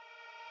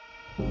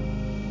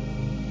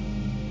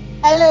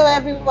Hello,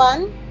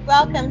 everyone.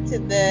 Welcome to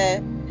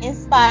the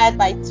Inspired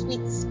by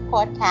Tweets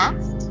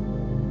podcast.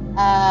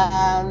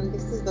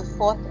 This is the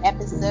fourth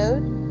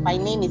episode. My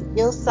name is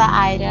Ilsa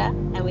Ida,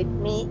 and with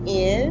me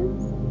is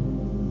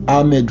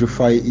Ahmed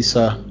Rufai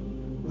Issa.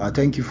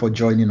 Thank you for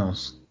joining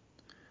us.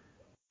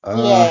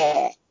 Uh,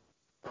 yeah.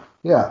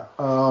 yeah,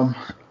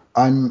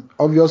 and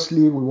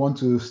obviously we want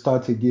to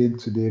start again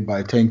today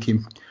by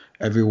thanking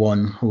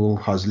everyone who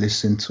has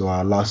listened to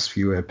our last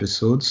few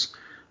episodes.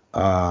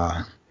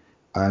 Uh,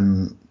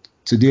 and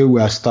today we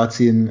are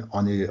starting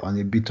on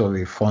a bit of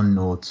a fun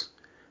note,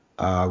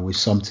 with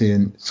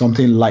something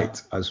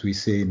light, as we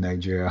say in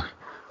Nigeria.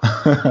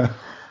 Mhm.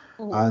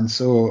 And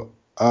so,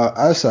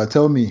 Asa,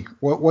 tell me,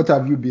 what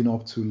have you been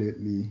up to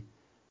lately?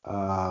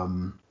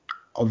 Um,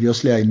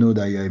 Obviously, I know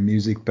that you're a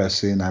music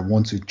person. I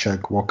want to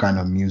check what kind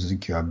of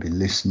music you have been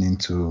listening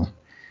to.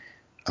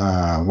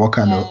 Yeah. What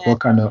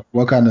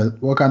kind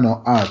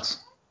of art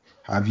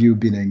have you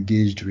been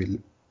engaged with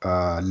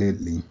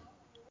lately?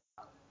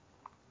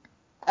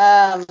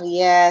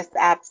 Yes,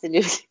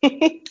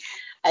 absolutely.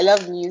 I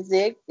love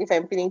music. If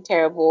I'm feeling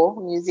terrible,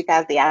 music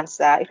has the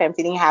answer. If I'm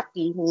feeling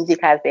happy, music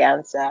has the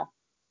answer.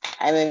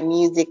 I'm a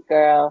music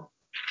girl.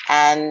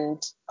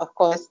 And of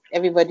course,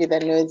 everybody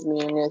that knows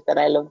me knows that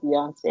I love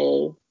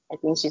Beyonce. I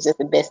think she's just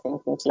the best thing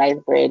since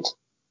sliced bread.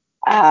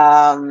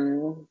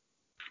 Um,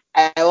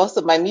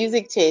 my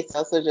music taste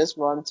also just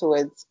run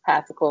towards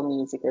classical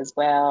music as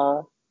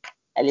well.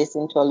 I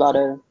listen to a lot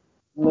of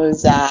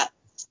Mozart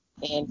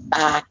and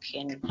Bach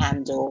and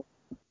Handel.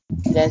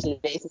 Essentially,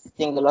 I used to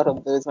sing a lot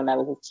of those when I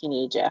was a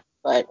teenager.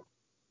 But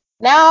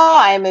now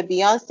I'm a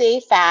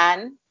Beyonce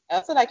fan. I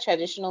also like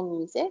traditional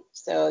music.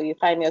 So you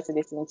find me also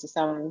listening to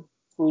some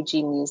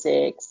Fuji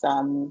music,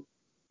 some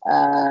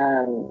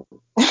I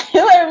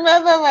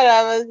remember when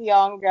I was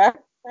younger,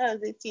 when I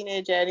was a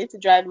teenager, I used to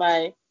drive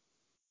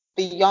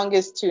the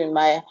youngest two in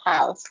my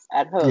house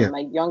at home,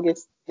 Yeah.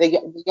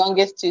 the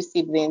youngest two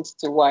siblings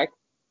to work,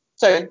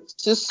 sorry,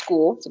 to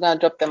school, to go and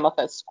drop them off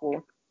at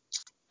school.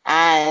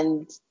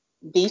 And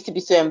they used to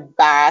be so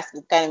embarrassed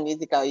with the kind of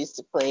music I used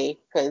to play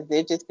because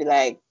they'd just be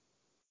like,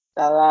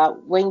 Sarah,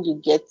 when you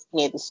get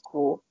near the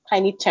school,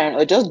 kindly turn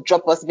or just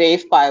drop us very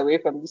far away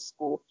from the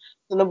school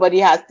so nobody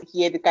has to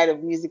hear the kind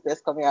of music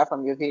that's coming out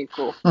from your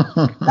vehicle.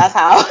 That's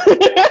how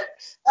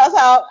that's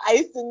how I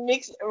used to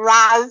mix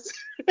Raz.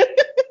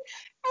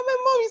 And my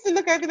mom used to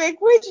look at me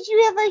like, where did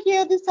you ever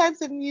hear these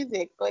types of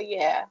music? But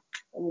yeah,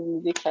 I'm a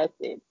music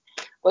person.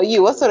 But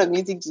you, what sort of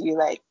music do you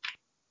like?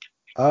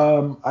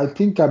 I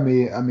think I'm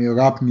a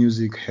rap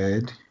music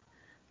head.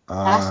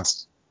 Uh,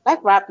 That's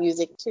like rap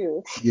music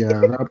too. yeah,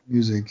 rap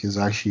music is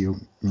actually,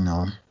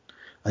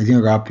 I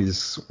think rap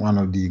is one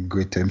of the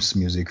greatest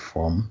music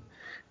form.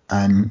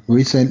 And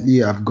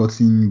recently, I've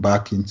gotten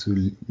back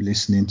into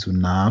listening to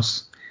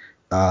Nas,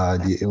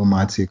 the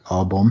Illmatic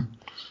album.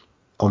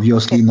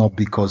 Obviously, Okay. not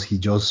because he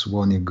just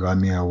won a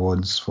Grammy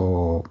Awards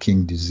for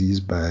King Disease,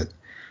 but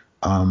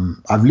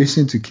I've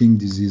listened to King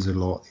Disease a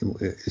lot.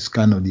 It's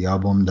kind of the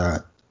album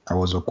that I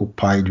was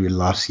occupied with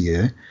last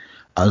year,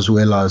 as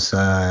well as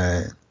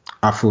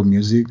Afro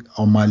music.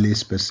 Omale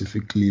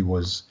specifically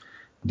was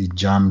the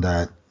jam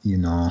that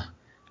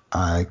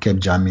I kept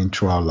jamming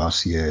throughout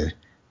last year,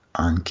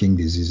 and King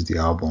Disease the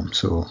album.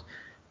 So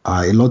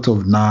a lot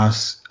of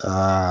Nas,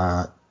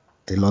 a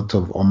lot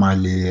of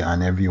Omale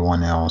and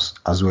everyone else,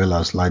 as well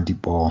as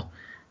Ladipo,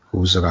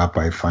 whose rap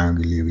I find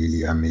really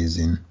really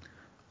amazing.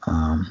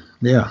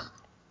 Yeah.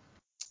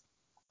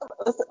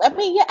 I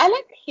mean, yeah, I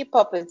like hip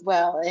hop as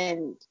well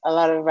and a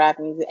lot of rap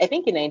music. I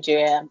think in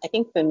Nigeria, I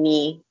think for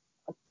me,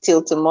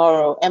 till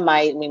tomorrow,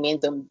 MI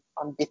remains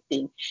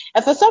unbeaten.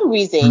 And for some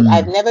reason,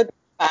 I've Mm, never been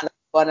a fan of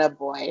Burna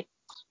Boy.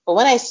 But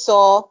when I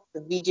saw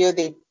the video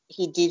that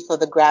he did for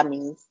the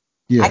Grammys,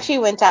 I yeah. actually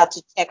went out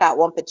to check out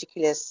one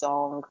particular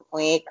song,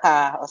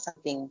 Onyeka or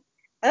something.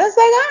 And I was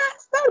like,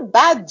 it's not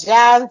bad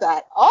jams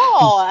at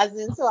all. As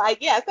in, I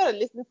started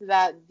listening to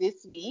that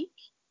this week.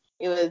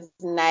 It was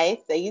nice.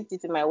 I used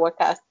it in my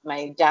workout,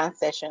 my jam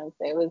sessions.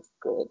 So it was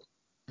good.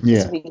 It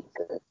was Yeah. really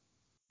good.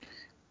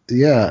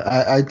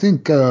 Yeah, I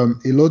think a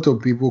lot of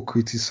people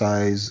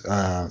criticize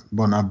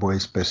Burna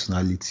Boy's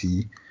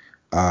personality,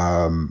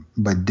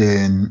 but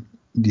then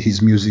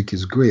his music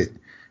is great.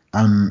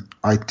 And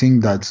I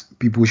think that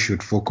people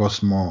should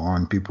focus more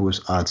on people's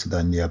art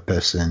than their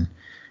person.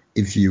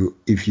 If you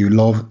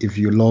love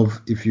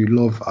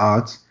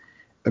art,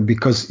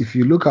 because if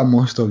you look at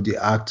most of the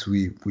art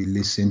we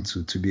listen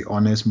to be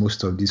honest,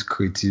 most of these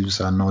creatives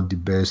are not the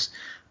best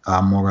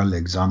moral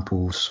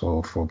examples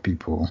for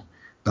people.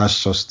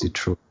 That's just the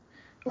truth.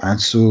 And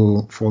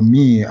so for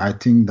me, I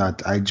think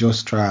that I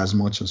just try as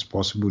much as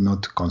possible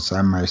not to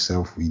concern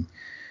myself with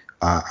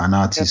an Your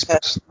artist's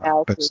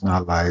personality.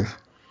 personal life,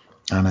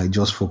 and I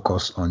just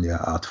focus on their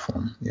art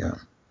form. Yeah.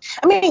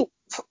 I mean,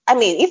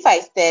 if I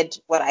said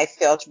what I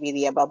felt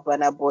really about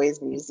Burna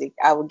Boy's music,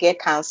 I would get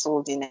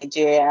cancelled in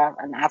Nigeria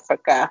and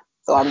Africa.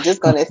 So I'm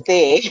just gonna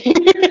say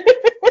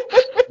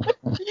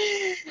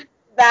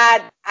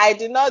that I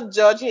do not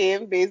judge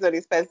him based on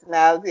his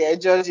personality. I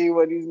judge him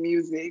on his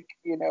music.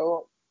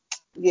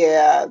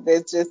 Yeah,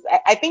 there's just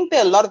I think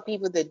there are a lot of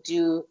people that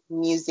do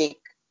music,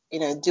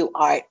 do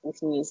art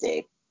with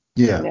music,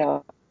 you Yeah,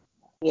 know.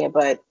 Yeah,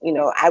 but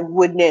I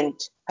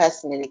wouldn't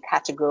personally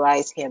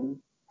categorize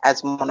him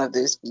as one of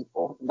those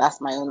people. That's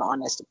my own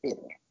honest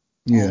opinion.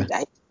 yeah, And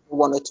I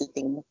one or two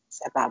things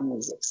about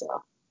music.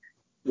 So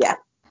yeah.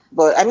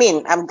 But I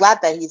mean, I'm glad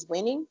that he's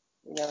winning.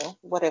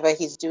 Whatever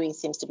he's doing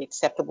seems to be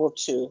acceptable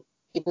to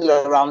people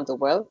around the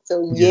world.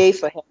 So yeah. yay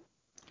for him.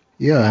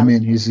 Yeah, I Um,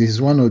 mean,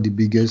 he's one of the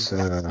biggest,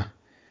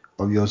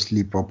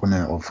 obviously,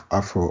 proponent of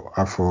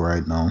Afro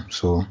right now.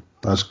 So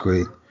that's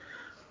great.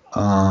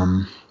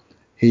 Um,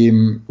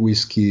 him,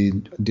 Whiskey,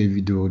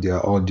 Davido, they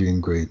are all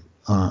doing great,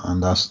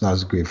 and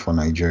that's great for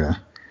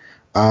Nigeria.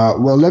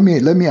 Well, let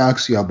me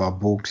ask you about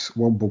books.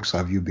 What books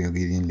have you been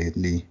reading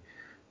lately?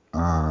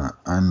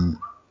 And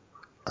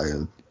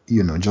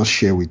just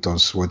share with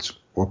us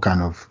what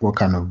kind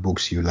of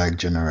books you like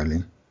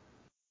generally.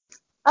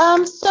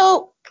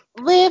 so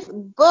with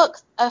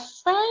books, a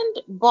friend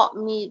bought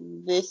me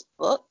this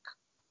book.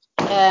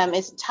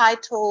 It's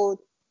titled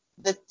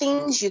The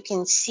Things You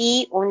Can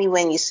See Only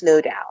When You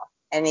Slow Down.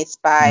 And it's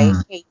by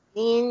Mm,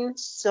 Haemin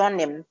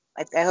Sonim.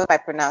 I hope I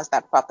pronounced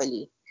that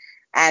properly.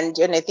 And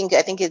I think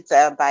it's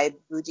by a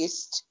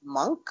Buddhist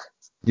monk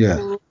yeah,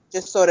 who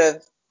just sort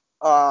of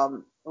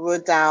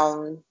wrote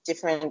down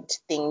different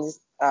things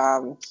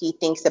he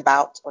thinks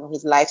about on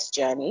his life's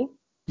journey.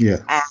 yeah.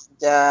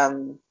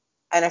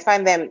 And I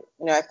find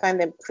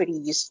them pretty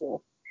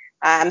useful.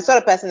 I'm the sort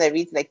of person that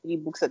reads like three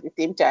books at the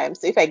same time.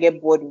 So if I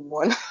get bored in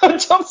one, I'll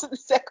jump to the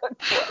second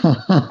one.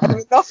 I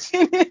may not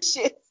finish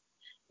it.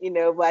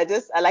 But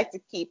I like to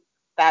keep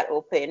that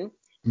open.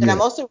 Then I'm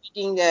Yeah, also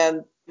reading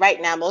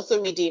right now. I'm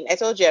also reading. I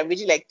told you I'm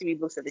reading like three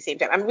books at the same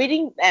time. I'm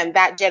reading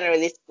that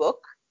generalist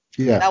book,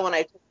 yeah, that one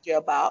I told you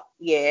about.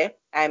 Yeah,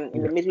 I'm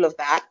in the yeah. middle of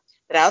that.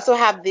 But I also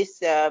have this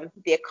the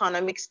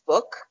economics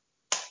book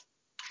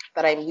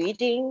that I'm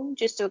reading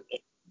just to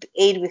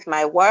aid with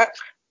my work.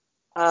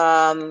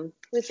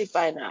 Who's it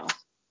by now?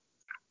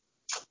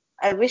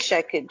 I wish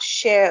I could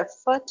share a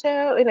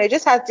photo. It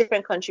just has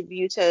different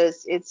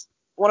contributors. It's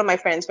one of my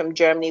friends from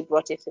Germany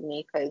brought it to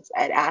me because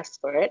I'd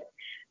asked for it.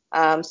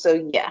 So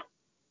yeah,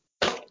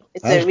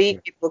 it's a That's really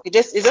great. good book. It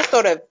just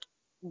sort of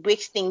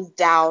breaks things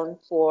down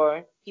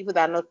for people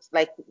that are not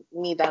like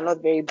me, that are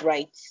not very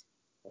bright.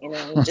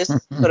 It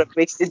just sort of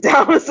breaks it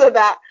down so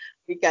that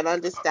we can I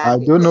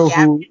understand it. don't So know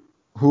yeah,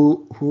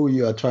 who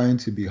you are trying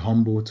to be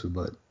humble to,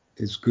 but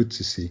it's good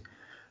to see.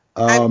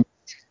 I'm Um,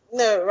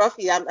 no,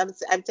 Rafi,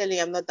 I'm telling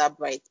you, I'm not that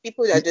bright.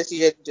 People are just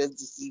usually just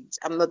deceived.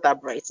 I'm not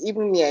that bright.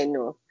 Even me, I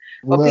know.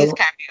 But please well,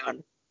 carry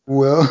on.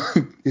 well,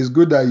 it's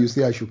good that you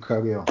say I should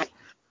carry on.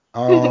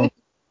 Um,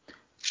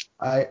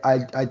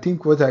 I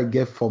think what I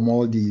get from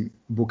all the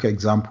book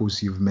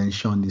examples you've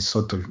mentioned is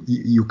sort of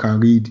you can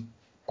read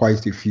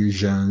quite a few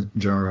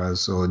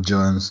genres or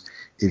genres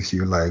if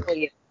you Oh like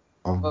yeah.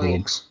 of Oh yeah.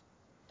 books.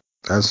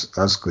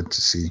 That's good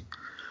to see.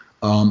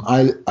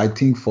 I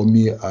think for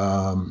me,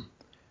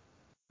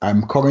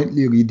 I'm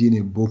currently reading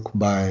a book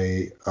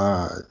by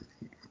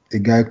a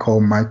guy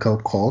called Michael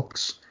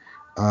Cox.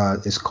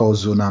 It's called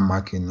Zona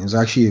Marking. It's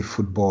actually a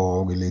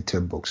football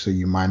related book, so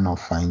you might not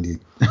find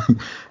it.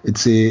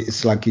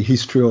 It's like a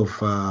history of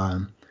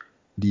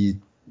the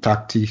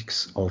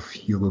tactics of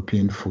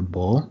European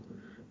football.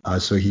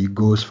 So he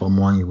goes from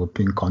one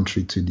European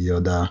country to the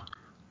other,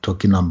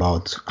 talking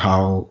about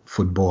how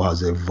football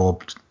has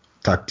evolved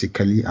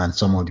tactically and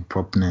some of the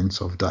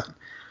proponents of that.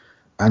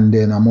 And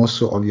then I'm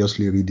also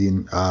obviously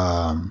reading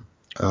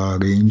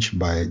Range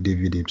by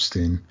David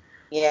Epstein,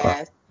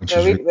 Yes. which We're,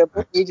 is read, really we're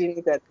both nice. reading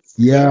it at the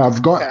Yeah, same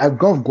I've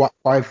got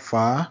quite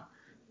far.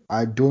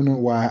 I don't know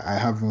why I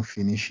haven't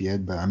finished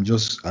yet, but I'm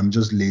just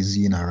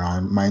lazying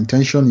around. My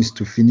intention is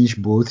to finish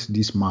both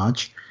this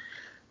March.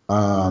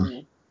 Um,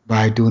 time. but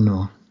I don't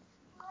know.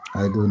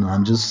 I don't know.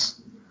 I'm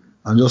just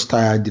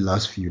tired the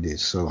last few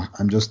days, so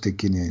I'm just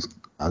taking it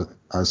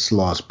as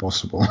slow as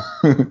possible.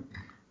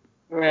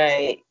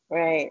 Right.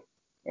 Right.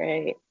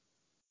 Right.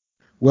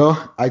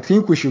 Well, I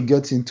think we should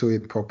get into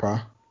it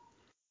proper.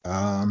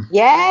 Um,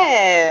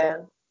 Yeah.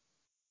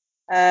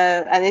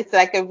 And it's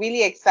like a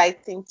really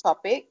exciting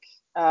topic.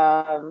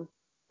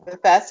 The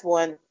first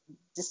one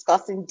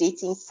discussing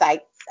dating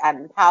sites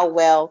and how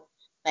well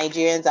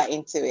Nigerians are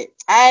into it.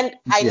 And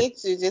I yeah. need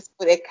to just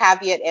put a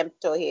caveat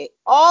emptor here.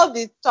 All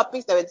the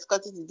topics that we're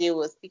discussing today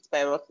was picked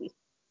by Rocky.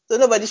 So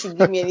nobody should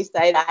give me any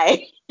side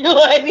eye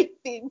or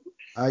anything.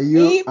 Are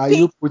He you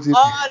picked putting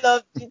all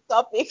of the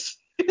topics.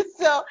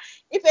 So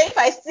if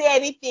I say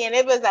anything and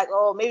everybody's like,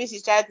 oh, maybe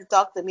she's trying to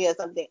talk to me or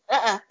something.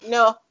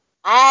 No,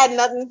 I had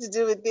nothing to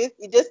do with this.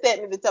 You just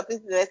sent me the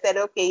topics and I said,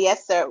 okay,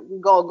 yes, sir, we're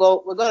gonna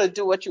go. We're gonna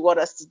do what you want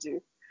us to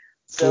do.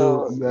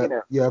 so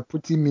So, you're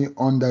putting me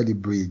under the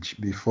bridge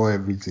before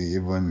everything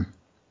even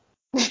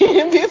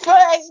before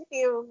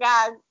anything,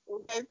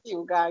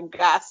 we got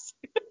gas.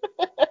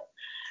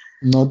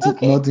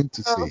 Okay. nothing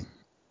to So, say.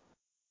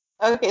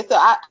 okay. So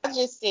I'll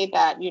just say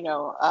that,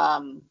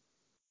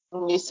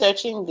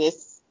 researching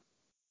this,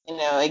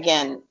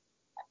 again,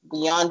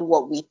 beyond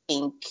what we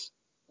think,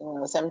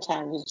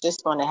 Sometimes you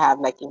just want to have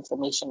like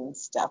information and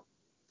stuff.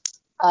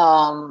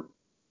 Um,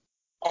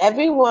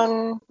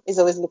 Everyone is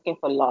always looking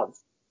for love.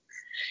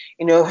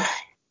 You know,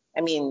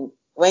 I mean,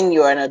 when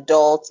you're an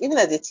adult, even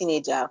as a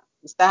teenager,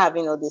 you start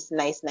having all these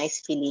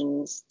nice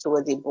feelings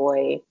towards a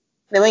boy.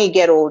 Then when you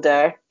get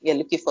older, you're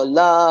looking for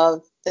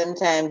love.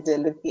 Sometimes you're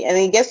looking, and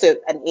then it gets to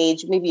an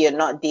age, maybe you're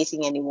not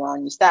dating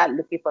anyone. You start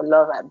looking for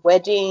love at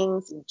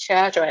weddings, in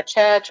church, or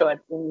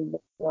in the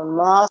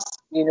mosque,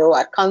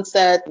 at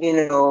concert,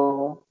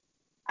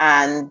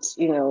 and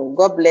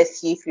God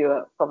bless you if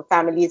you're from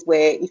families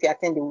where if you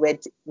attend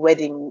the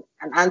wedding,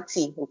 an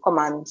auntie will come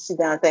and sit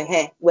down and say,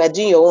 "Hey, we're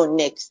doing your own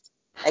next."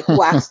 Like,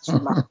 who asked you,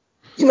 ma?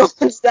 Should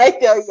I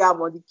tell you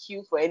I'm on the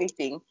queue for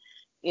anything?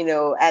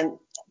 And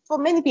for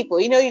many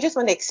people, you just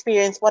want to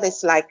experience what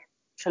it's like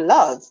to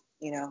love.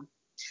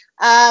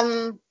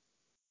 Um,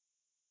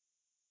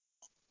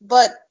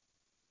 but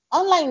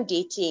online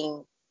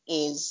dating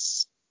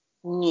is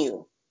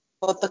new,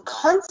 but the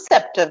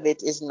concept of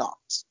it is not.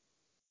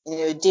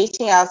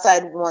 Dating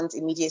outside one's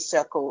immediate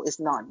circle is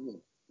not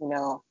new. You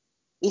know,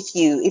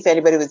 if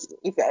anybody was,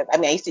 if I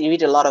mean, I used to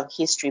read a lot of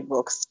history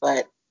books,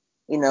 but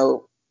you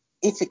know,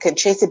 if you can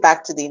trace it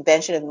back to the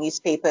invention of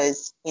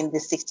newspapers in the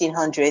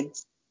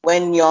 1600s,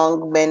 when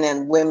young men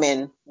and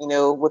women,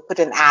 would put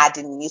an ad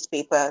in the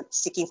newspaper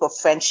seeking for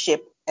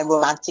friendship and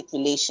romantic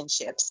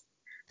relationships.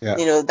 Yeah.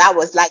 That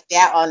was like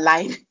their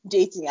online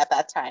dating at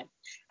that time.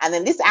 And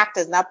then this act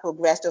has now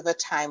progressed over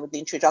time with the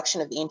introduction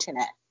of the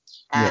internet,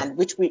 Yeah. and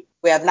which we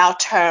have now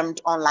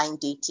termed online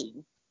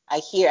dating. I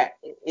hear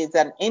is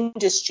an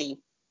industry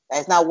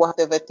that is now worth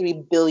over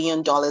 $3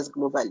 billion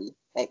globally.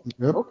 Like,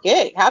 Yep.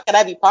 okay, how can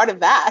I be part of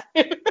that?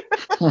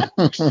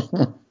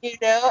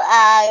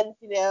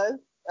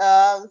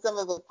 And some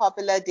of the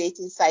popular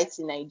dating sites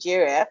in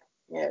Nigeria.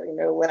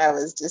 When I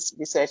was just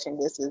researching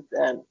this is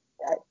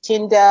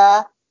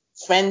Tinder,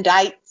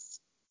 Friendites,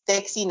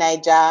 Sexy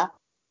Niger,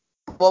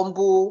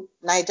 Bumble,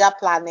 Niger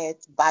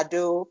Planet,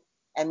 Bado,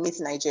 and Miss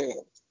Nigeria.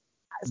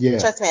 Yeah.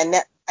 Trust me,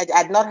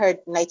 I'd not heard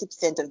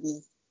 90% of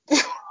these.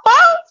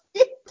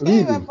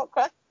 Really.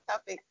 Across the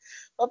topic.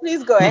 But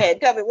please go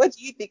ahead. Tell me, what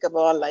do you think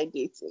about online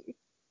dating?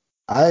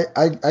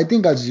 I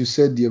think, as you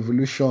said, the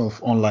evolution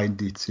of online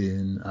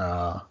dating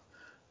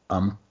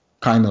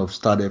kind of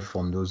started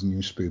from those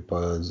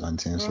newspapers and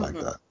things like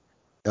Mm-hmm.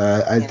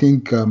 that. I Yeah.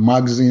 think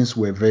magazines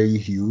were very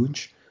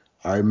huge.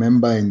 I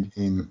remember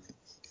in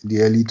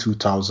the early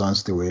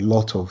 2000s, there were a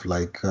lot of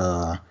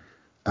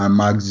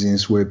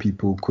magazines where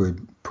people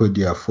could put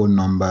their phone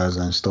numbers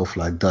and stuff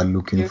like that,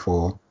 looking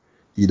for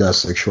either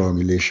sexual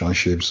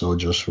relationships or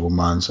just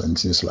romance and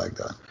things like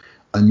that.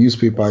 A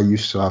newspaper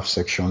used to have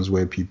sections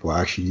where people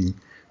actually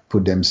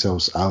put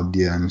themselves out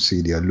there and say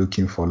they are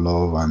looking for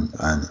love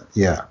and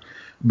yeah.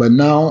 But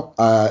now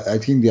I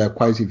think there are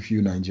quite a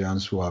few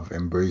Nigerians who have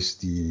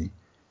embraced the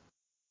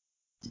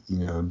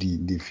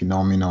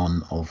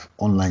phenomenon of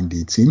online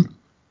dating,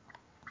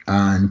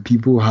 and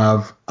people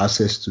have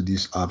access to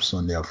these apps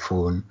on their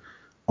phone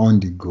on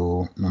the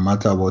go, no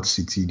matter what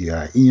city they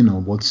are in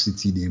or what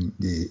city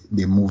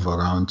they move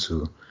around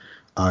to.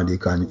 They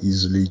can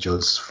easily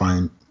just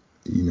find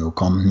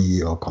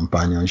company or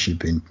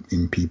companionship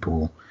in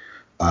people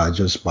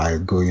just by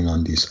going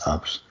on these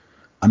apps.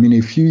 I mean,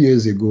 a few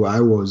years ago, I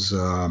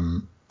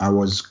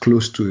was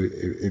close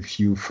to a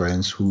few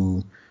friends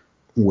who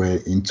were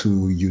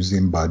into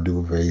using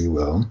Badu very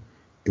well.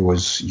 It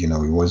was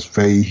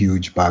very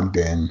huge back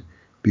then.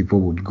 People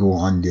would go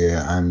on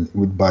there, and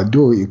with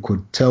Badu, it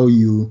could tell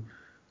you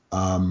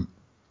um,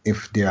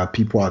 if there are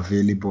people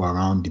available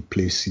around the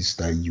places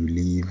that you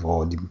live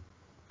or the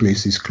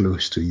places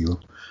close to you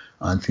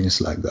and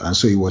things like that. And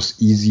so it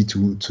was easy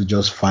to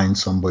just find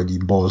somebody,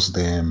 buzz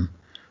them,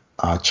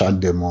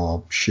 chat them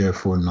up, share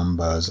phone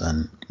numbers,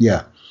 and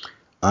yeah.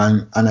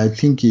 And I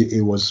think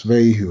it was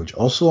very huge.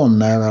 Also on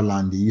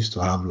Nairaland, they used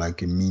to have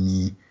like a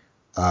mini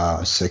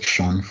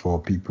section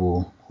for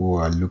people who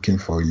are looking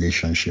for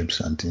relationships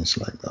and things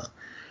like that.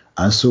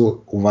 And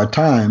so over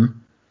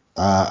time,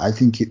 I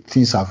think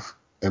things have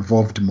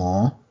evolved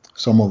more.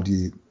 Some of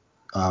the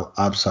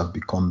apps have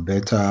become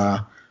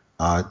better.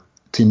 Uh,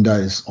 Tinder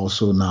is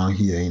also now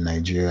here in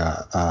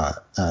Nigeria,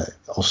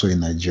 also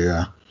in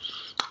Nigeria.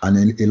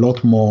 And a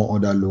lot more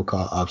other local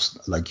apps,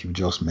 like you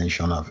just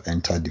mentioned, have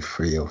entered the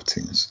fray of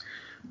things.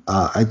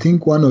 I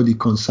think one of the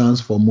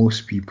concerns for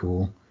most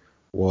people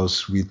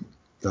was with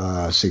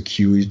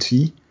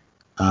security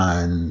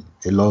and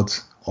a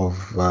lot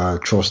of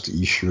trust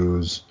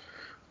issues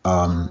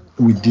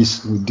with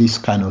Mm-hmm. this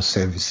kind of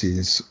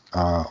services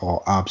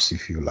or apps,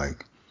 if you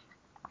like.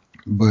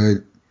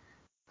 But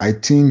I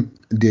think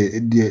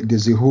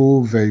there's a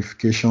whole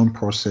verification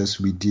process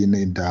within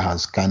it that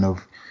has kind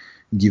of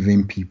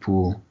given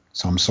people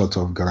some sort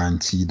of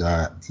guarantee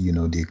that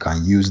they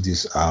can use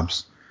these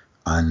apps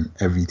and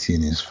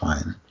everything is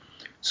fine.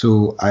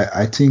 So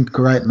I think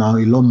right now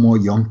a lot more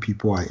young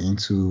people are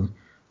into,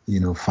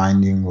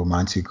 finding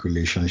romantic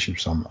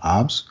relationships on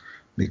apps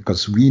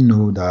because we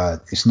know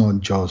that it's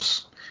not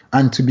just,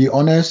 and to be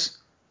honest,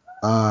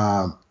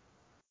 uh,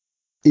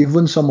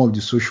 even some of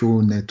the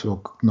social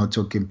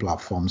networking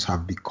platforms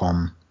have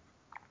become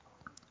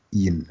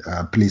in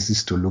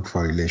places to look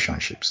for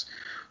relationships.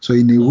 So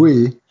in a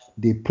way,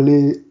 they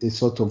play a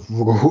sort of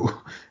role,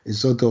 a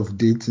sort of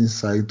dating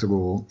site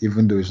role,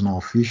 even though it's not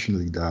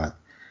officially that.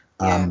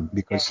 Yeah.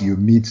 Because you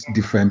meet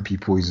different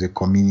people, is a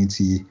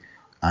community,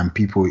 and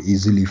people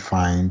easily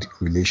find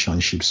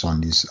relationships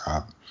on this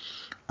app.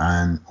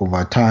 And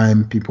over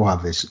time, people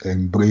have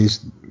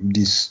embraced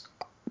this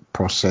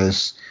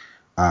process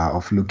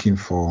of looking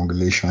for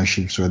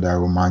relationships, whether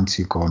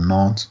romantic or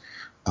not,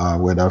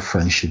 whether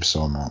friendships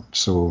or not.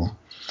 So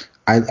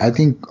I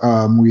think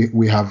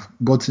we have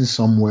gotten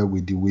somewhere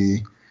with the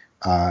way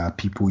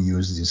people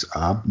use this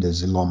app.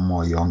 There's a lot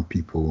more young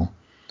people.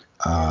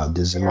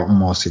 There's a lot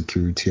more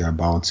security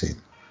about it.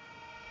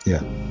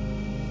 Yeah.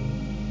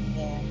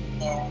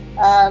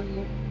 Yeah.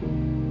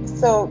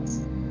 So,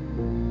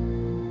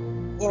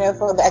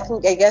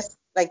 I guess,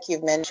 like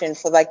you've mentioned,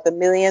 for like the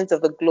millions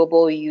of the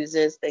global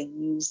users that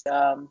use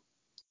the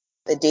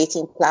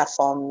dating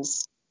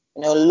platforms,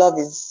 love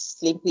is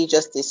simply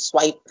just a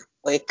swipe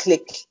or a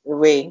click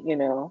away.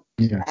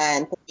 Yeah.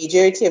 And the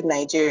majority of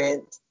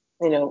Nigerians,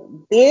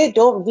 they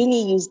don't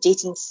really use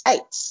dating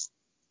sites.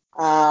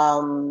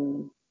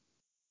 Um,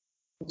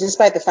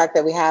 Despite the fact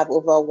that we have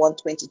over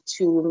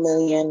 122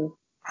 million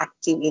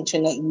active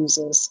internet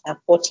users and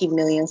 40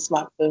 million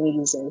smartphone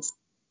users.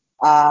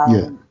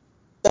 Yeah.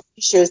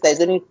 Shows there's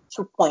only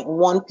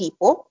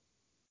 2.1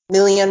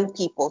 million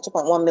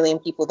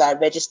people that are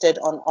registered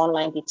on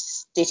online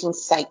dating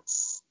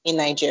sites in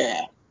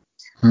Nigeria.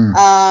 Hmm.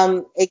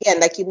 Again,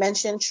 like you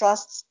mentioned,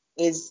 trust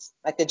is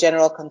like a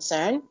general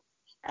concern,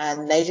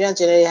 and Nigerians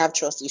generally have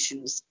trust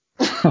issues.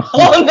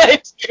 All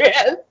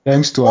Nigerians,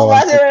 Thanks to no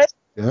our matter.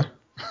 yeah.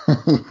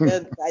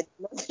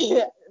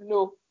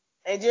 No,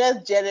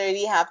 Nigerians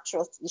generally have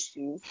trust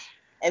issues,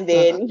 and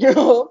then you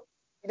don't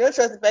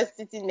trust the person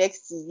sitting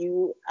next to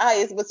you. How are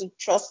you supposed to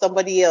trust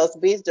somebody else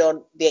based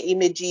on their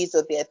images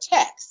or their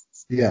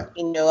texts? Yeah.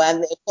 And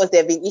of course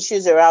there have been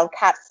issues around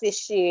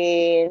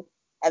catfishing,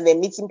 and then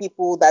meeting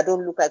people that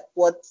don't look like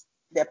what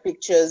their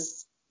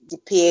pictures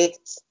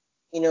depict.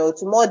 To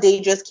more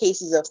dangerous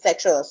cases of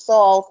sexual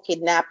assault,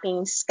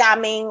 kidnapping,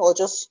 scamming, or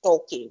just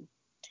stalking.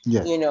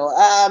 Yeah.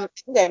 I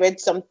think I read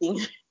something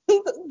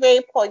very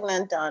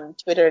poignant on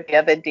Twitter the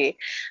other day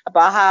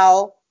about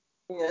how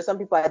some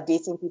people are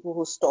dating people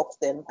who stalk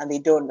them and they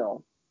don't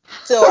know.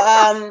 So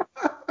I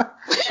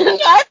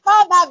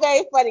found that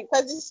very funny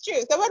because it's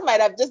true. Someone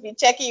might have just been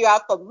checking you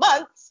out for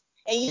months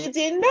and you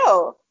didn't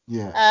know.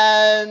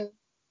 Yeah.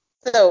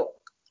 So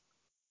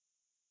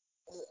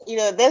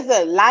there's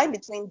a line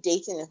between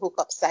dating and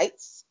hookup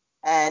sites,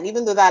 and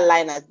even though that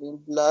line has been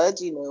blurred,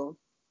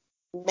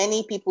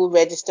 many people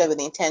register with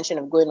the intention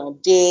of going on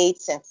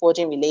dates and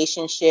forging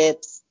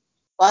relationships,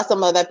 while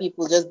some other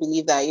people just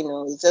believe that,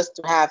 it's just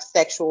to have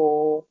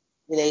sexual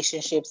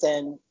relationships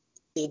and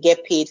they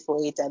get paid for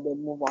it and they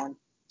move on.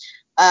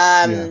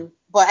 Yeah.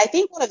 But I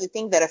think one of the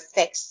things that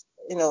affects,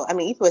 I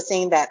mean, if we're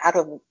saying that out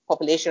of a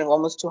population of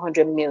almost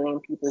 200 million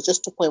people, it's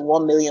just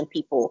 2.1 million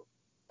people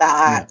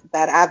Yeah.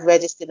 that have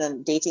registered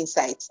on dating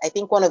sites. I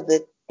think one of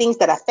the things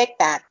that affect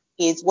that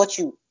is what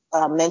you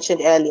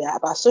mentioned earlier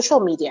about social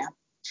media.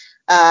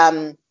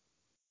 Um,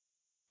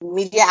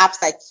 Media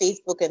apps like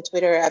Facebook and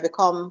Twitter have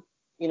become,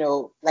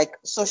 like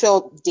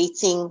social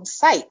dating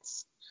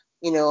sites.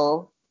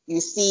 You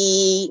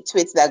see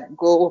tweets that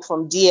go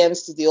from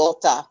DMs to the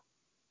altar.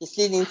 He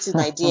slid into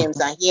my DMs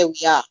and here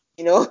we are.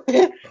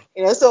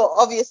 So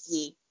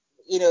obviously,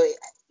 you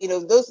know,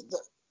 those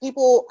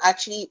people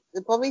actually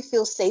they probably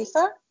feel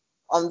safer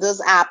on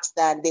those apps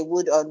than they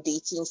would on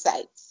dating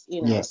sites.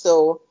 Yeah.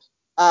 So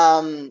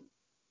um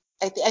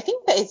I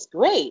think that it's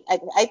great.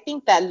 I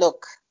think that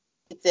look,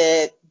 it's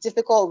a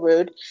difficult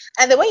road.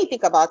 And the way you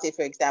think about it,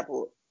 for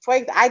example,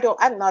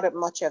 I'm not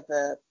much of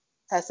a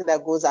person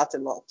that goes out a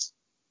lot,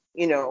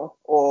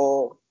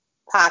 or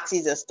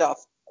parties or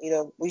stuff.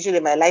 Usually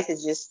my life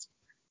is just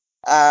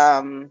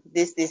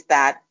this,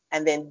 that,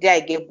 and then there I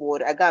get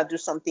bored. I gotta do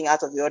something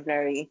out of the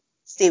ordinary,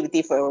 stay with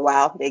it for a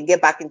while, then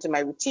get back into my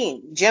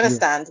routine. Do you Yeah.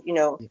 understand?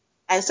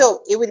 And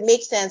so it would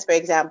make sense, for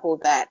example,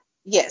 that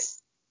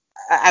yes,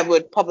 I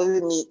would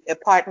probably meet a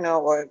partner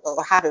or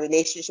have a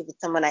relationship with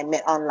someone I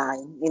met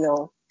online,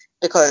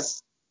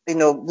 because,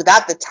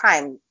 without the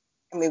time,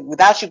 I mean,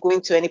 without you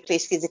going to any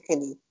place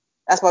physically,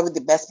 that's probably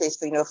the best place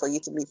for you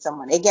to meet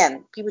someone.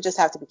 Again, people just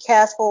have to be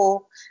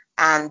careful.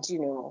 And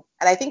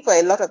I think for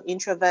a lot of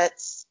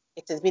introverts,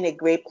 it has been a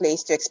great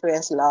place to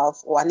experience love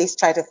or at least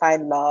try to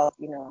find love.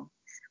 And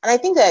I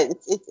think that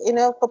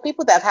it's for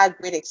people that have had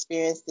great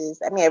experiences.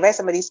 I mean, I read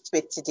somebody's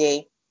tweet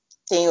today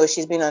saying, oh,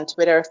 she's been on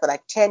Twitter for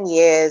like 10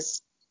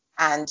 years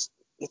and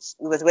it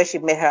was where she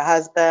met her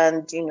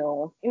husband.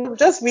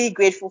 Just really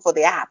grateful for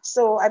the app.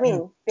 So, I Yeah.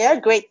 mean, there are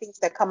great things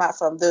that come out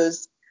from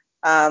those,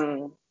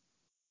 um,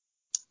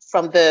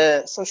 from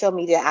the social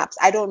media apps.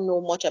 I don't know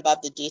much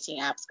about the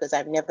dating apps because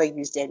I've never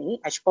used any.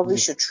 I probably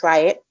Yeah. should try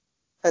it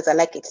because I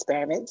like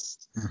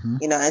experiments, Mm-hmm.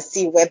 and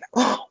see what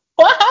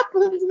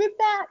happens with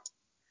that.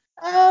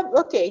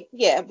 Okay,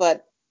 yeah,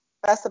 but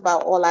That's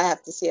about all I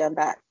have to say on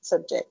that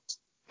subject.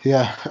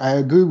 Yeah, I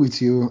agree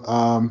with you.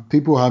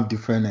 People have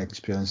different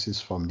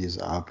experiences from this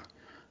app,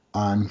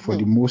 and for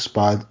the Hmm. most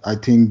part, I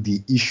think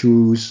the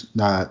issues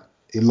that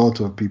a lot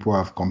of people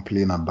have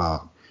complained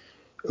about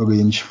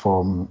range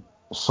from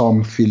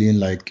some feeling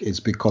like it's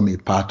become a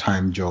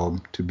part-time job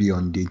to be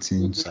on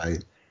dating Hmm.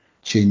 site,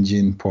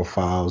 changing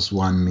profiles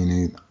 1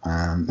 minute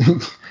and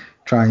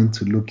trying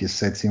to look a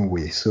certain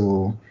way.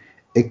 So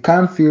it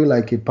can feel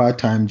like a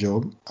part-time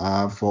job.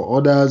 For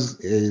others,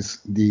 is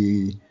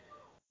the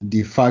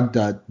fact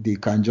that they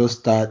can just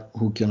start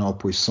hooking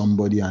up with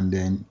somebody and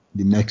then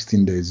the next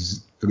thing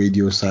there's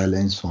radio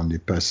silence from the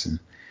person,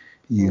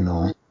 you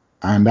know, Hmm.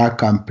 and that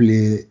can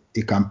play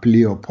it can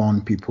play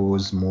upon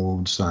people's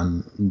moods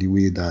and the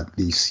way that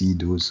they see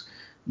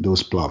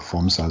those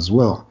platforms as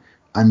well.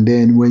 And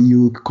then when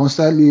you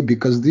constantly,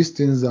 because these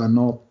things are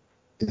not,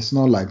 it's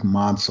not like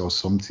maths or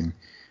something.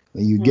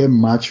 When you get Hmm.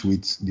 matched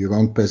with the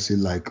wrong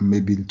person, like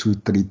maybe two,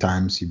 three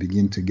times, you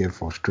begin to get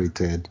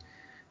frustrated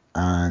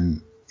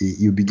and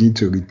you begin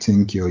to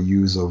rethink your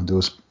use of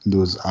those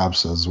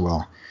apps as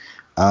well.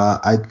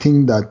 I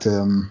think that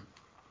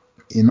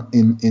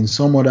in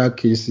some other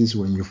cases,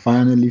 when you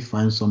finally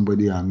find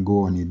somebody and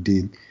go on a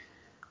date,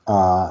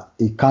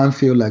 it can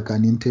feel like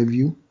an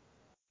interview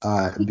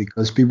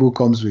because people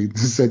comes with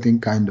certain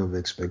kind of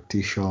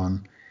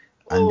expectation,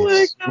 and Oh my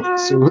there's God.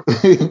 so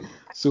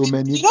so You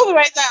many. know,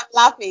 right now I'm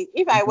laughing.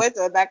 If I went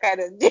on that kind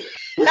of day,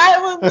 I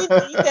would be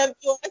the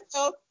interviewer.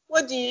 So,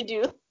 what do you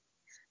do?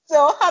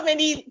 So, how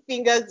many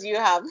fingers do you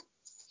have?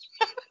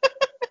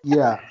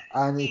 Yeah,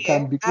 and it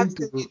can Yeah, begin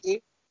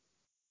absolutely.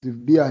 to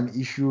be an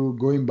issue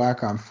going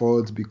back and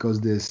forth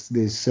because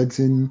there's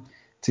certain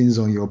things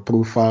on your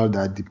profile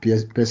that the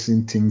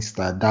person thinks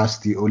that that's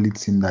the only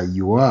thing that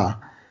you are,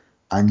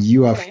 and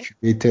you have Okay.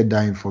 curated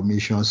that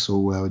information so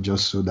well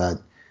just so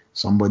that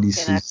somebody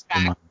Can sees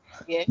them attract.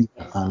 Yeah.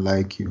 and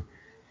like you.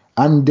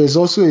 And there's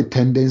also a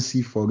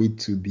tendency for it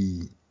to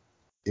be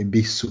a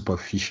bit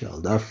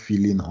superficial. That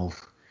feeling of,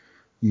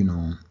 you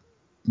know,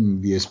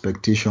 the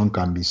expectation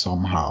can be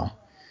somehow.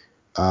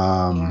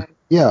 Yeah.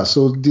 Yeah,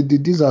 so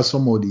these are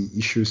some of the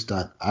issues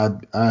that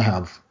I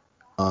have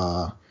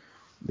uh,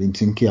 been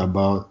thinking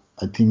about.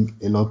 I think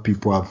a lot of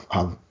people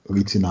have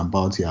written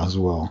about it as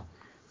well.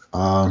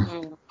 Um,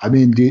 Mm. I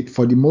mean,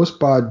 for the most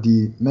part,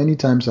 the many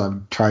times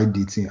I've tried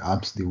dating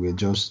apps, they were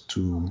just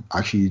to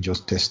actually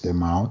just test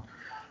them out.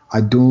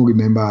 I don't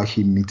remember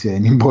actually meeting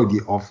anybody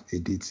off a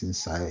dating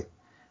site.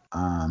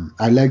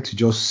 I like to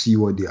just see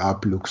what the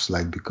app looks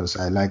like because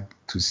I like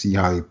to see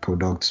how a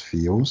product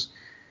feels.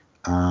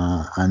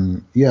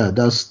 And yeah,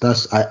 that's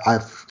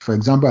for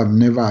example, I've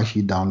never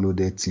actually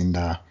downloaded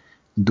Tinder,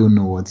 don't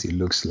know what it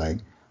looks like,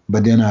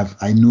 but then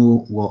I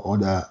know what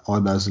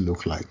others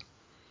look like.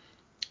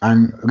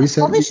 And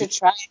Probably recently, should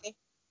try.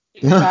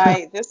 Should yeah,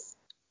 try just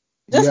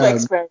for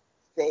experience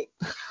sake.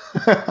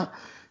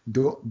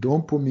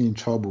 don't put me in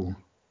trouble.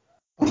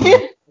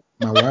 My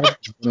my wife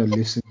is gonna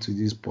listen to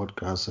this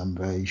podcast, I'm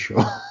very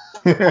sure.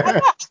 I'm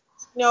not.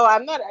 No,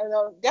 I'm not.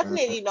 No,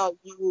 definitely not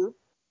you.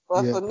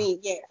 But Yeah, for me,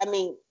 yeah. I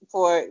mean,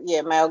 for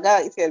yeah, my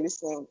Oga, if you're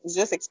listening, it's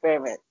just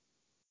experiment.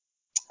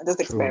 Just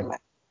true.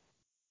 experiment.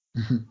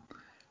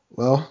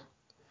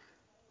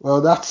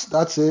 Well,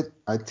 that's it.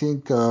 I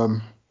think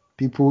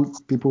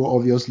people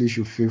obviously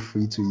should feel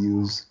free to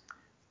use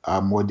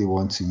what they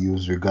want to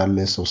use,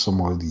 regardless of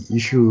some of the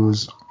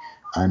issues.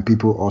 And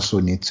people also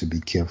need to be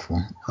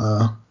careful.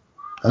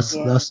 That's Yeah.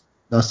 that's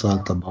that's all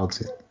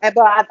about it.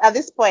 But at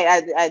this point,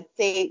 I'd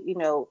say,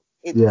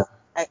 Yeah,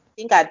 I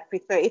think I'd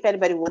prefer if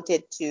anybody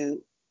wanted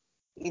to,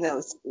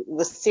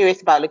 was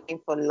serious about looking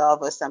for love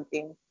or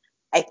something.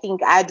 I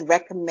think I'd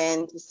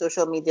recommend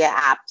social media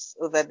apps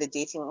over the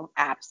dating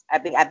apps. I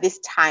think at this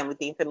time with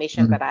the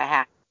information mhm, that I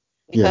have,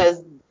 yeah,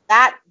 because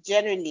that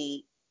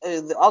generally,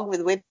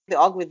 the way the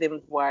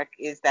algorithms work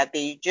is that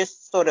they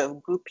just sort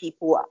of group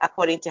people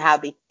according to how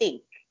they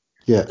think.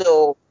 yeah,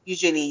 So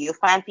usually you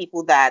find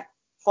people that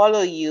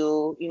follow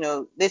you,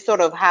 they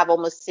sort of have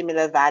almost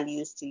similar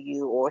values to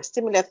you or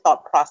similar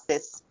thought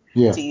process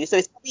yeah, to you. So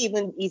it's probably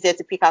even easier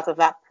to pick out of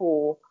that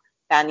pool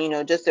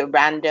than, just a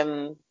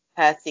random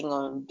person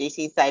on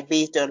dating site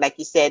based on, like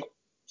you said,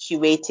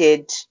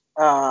 curated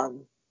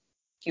um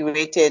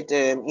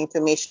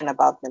information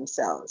about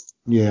themselves.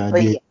 yeah. But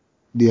The yeah,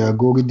 the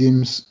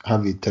algorithms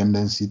have a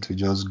tendency to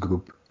just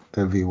group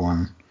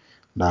everyone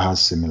that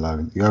has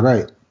similarity. You're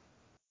right.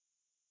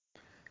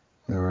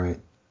 You're right.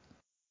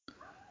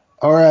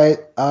 All right.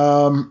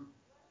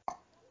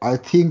 I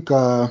think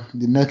the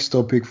next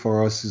topic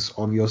for us is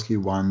obviously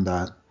one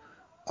that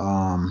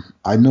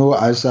I know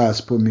Aisha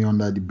has put me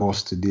under the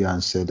bus today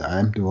and said I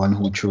am the one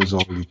who chose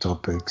all the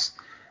topics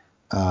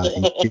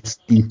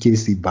in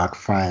case it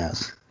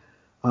backfires.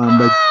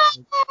 But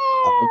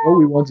what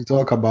we want to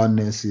talk about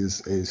next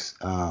is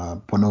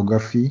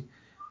pornography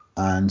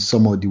and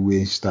some of the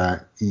ways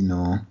that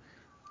it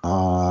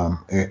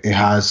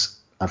has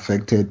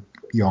affected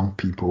young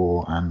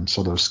people and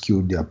sort of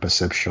skewed their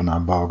perception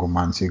about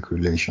romantic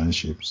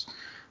relationships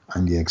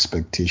and the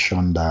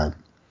expectation that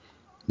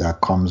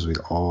that comes with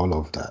all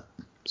of that.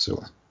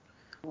 So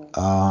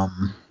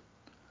um,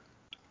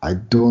 I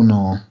don't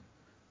know.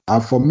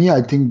 For me,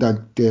 I think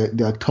that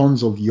there are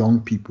tons of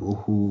young people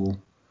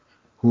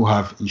who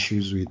have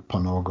issues with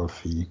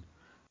pornography.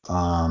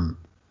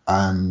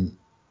 And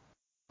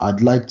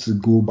I'd like to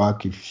go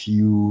back a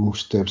few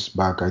steps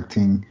back, I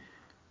think,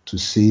 to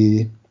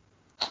say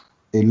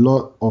a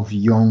lot of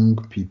young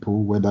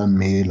people, whether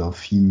male or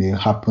female,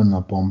 happen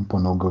upon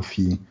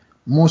pornography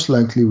most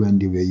likely when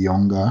they were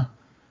younger,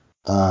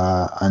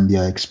 and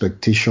their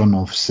expectation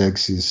of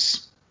sex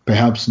is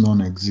perhaps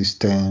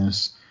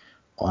non-existent,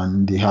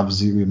 and they have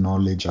zero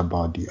knowledge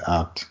about the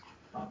act.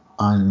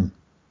 And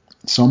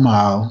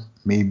somehow,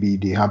 maybe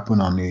they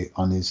happen on a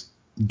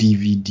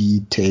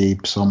DVD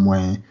tape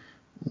somewhere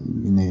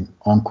in an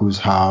uncle's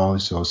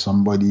house or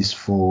somebody's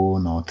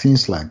phone or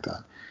things like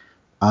that.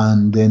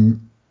 And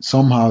then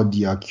somehow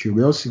their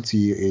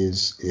curiosity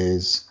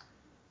is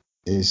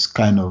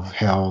kind of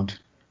held,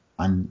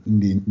 and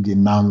they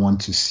now want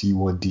to see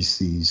what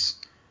this is,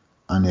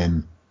 and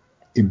then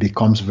it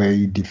becomes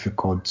very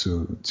difficult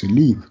to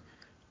leave.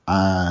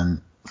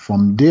 And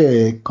from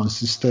there,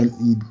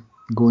 consistently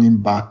going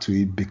back to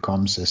it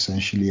becomes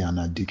essentially an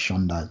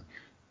addiction that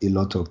a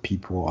lot of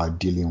people are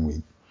dealing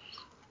with.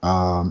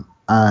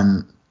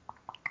 And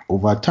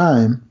over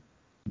time,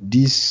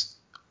 this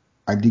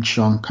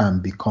addiction can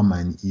become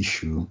an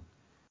issue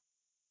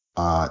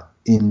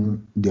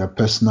in their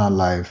personal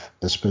life,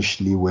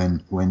 especially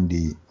when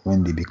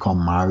they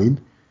become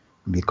married,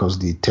 because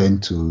they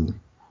tend to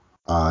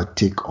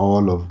take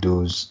all of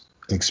those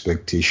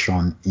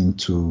expectations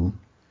into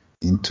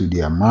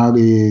their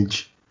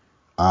marriage,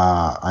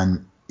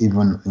 and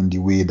even in the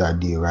way that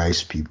they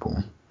raise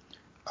people.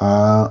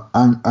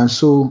 And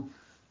so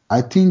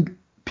I think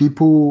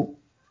people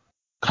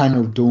kind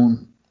of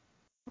don't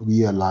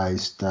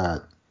realize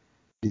that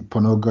the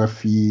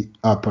pornography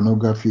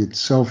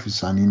itself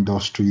is an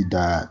industry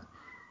that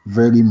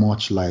very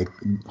much like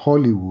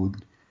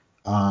Hollywood,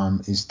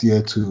 is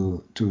there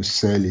to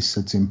sell a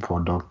certain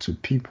product to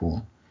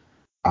people.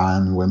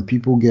 And when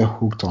people get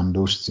hooked on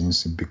those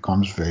things, it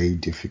becomes very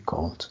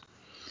difficult.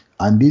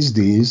 And these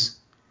days,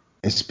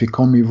 it's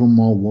become even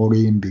more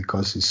worrying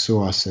because it's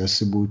so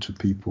accessible to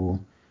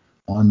people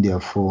on their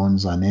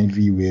phones and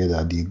everywhere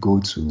that they go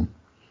to.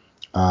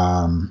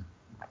 Um,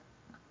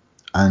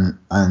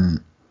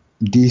 and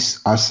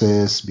this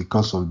access,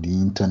 because of the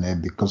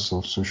internet, because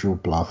of social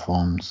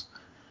platforms,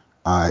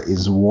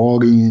 is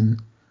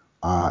worrying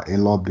a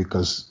lot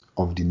because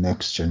of the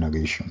next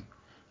generation.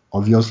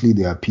 Obviously,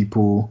 there are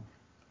people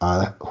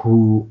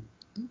who,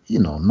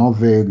 not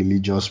very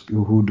religious,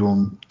 people who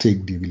don't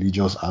take the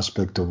religious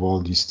aspect of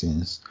all these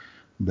things,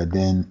 but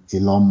then a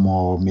lot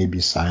more maybe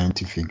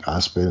scientific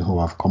aspect who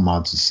have come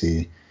out to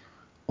say,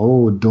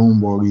 oh, don't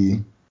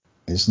worry,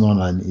 it's not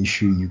an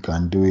issue, you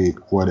can do it,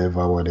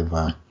 whatever,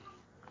 whatever.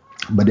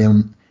 But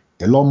then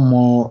a lot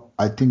more,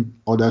 I think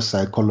other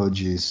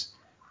psychologists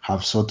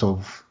have sort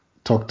of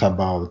talked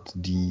about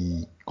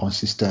the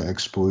consistent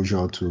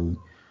exposure to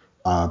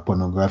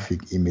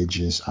pornographic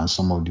images and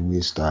some of the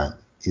ways that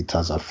it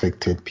has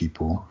affected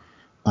people.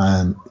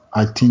 And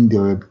I think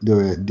there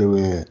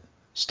were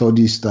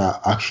studies that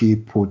actually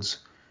put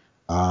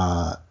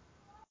uh,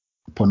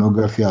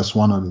 pornography as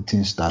one of the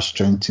things that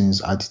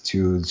strengthens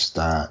attitudes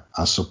that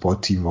are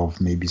supportive of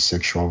maybe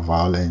sexual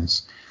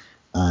violence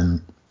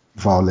and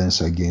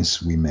violence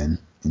against women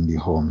in the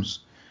homes.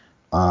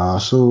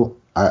 So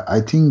I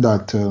think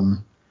that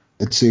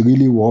it's a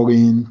really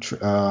worrying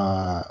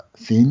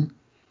thing,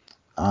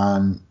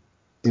 and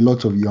a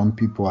lot of young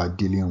people are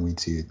dealing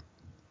with it.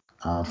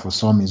 For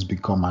some, it's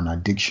become an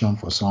addiction.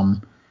 For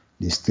some,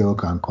 they still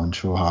can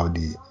control how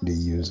they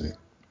use it.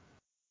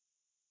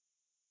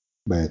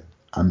 But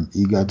I'm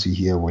eager to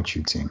hear what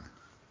you think.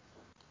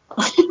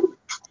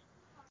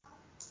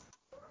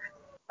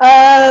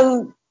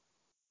 Um,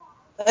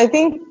 I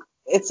think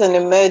it's an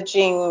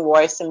emerging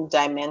worrisome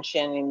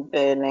dimension in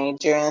the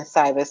Nigerian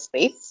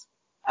cyberspace.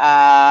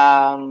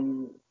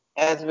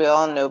 As we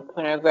all know,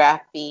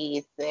 pornography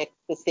is the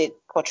explicit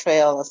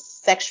portrayal of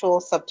sexual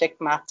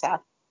subject matter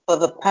for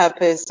the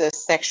purpose of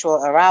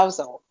sexual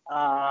arousal.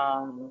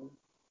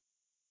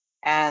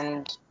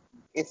 And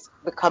it's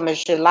the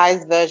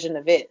commercialized version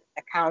of it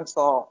accounts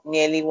for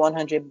nearly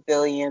 $100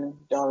 billion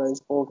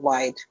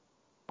worldwide.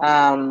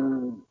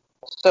 Um,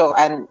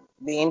 and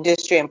the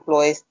industry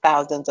employs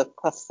thousands of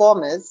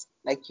performers,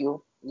 like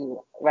you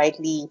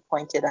rightly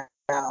pointed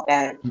out,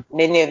 that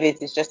many of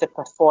it is just a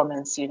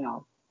performance,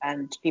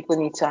 and people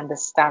need to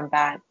understand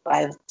that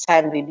by the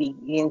time they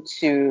begin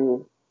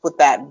to put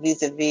that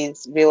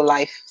vis-a-vis real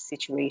life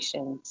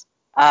situations.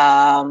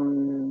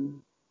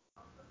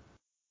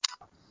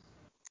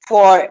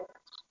 For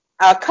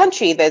our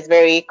country that's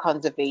very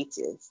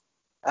conservative,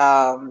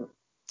 um,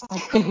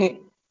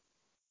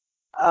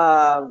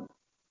 um,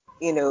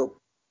 you know,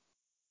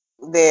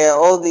 there are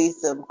all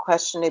these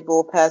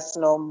questionable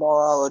personal,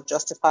 moral, or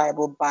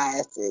justifiable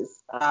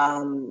biases.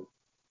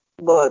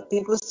 but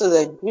people still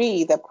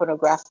agree that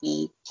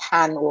pornography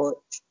can or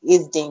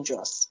is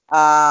dangerous.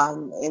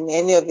 In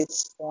any of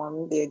its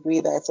form, they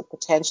agree that it's a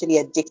potentially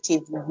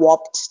addictive,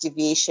 warped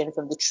deviation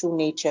from the true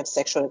nature of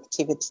sexual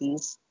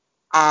activities,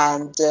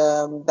 and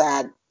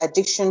that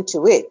addiction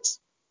to it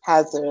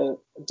has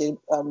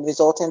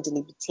resultant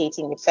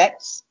debilitating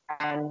effects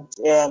and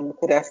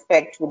could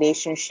affect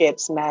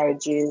relationships,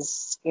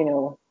 marriages,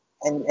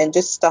 and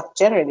just stuff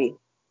generally.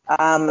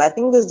 I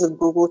think there's a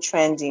Google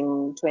trend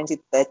in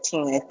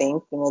 2013, I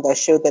think, that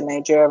showed that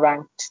Nigeria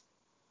ranked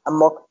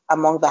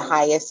among the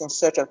highest in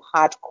search of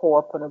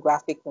hardcore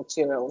pornographic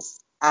materials.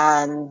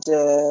 And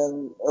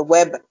a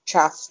web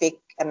traffic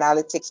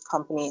analytics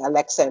company,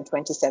 Alexa, in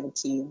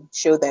 2017,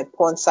 showed that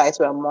porn sites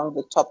were among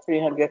the top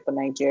 300 for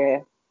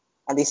Nigeria,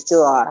 and they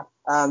still are.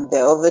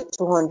 There are over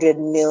 200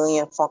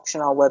 million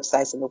functional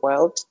websites in the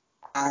world,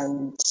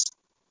 and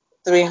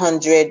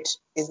 300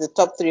 is the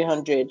top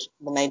 300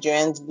 the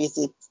Nigerians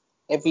visit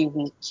every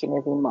week and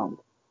every month.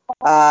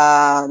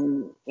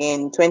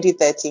 In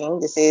 2013,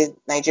 they say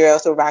Nigeria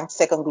also ranked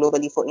second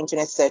globally for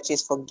internet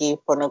searches for gay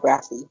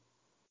pornography.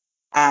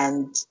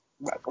 And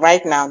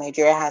right now,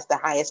 Nigeria has the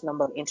highest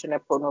number of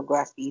internet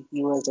pornography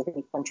viewers of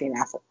any country in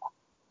Africa.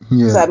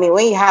 Yeah. So, I mean,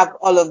 when you have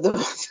all of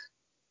those,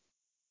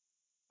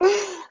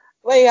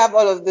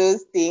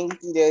 things,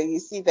 you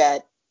see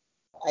that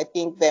I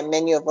think that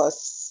many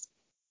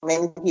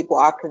people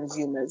are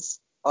consumers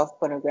of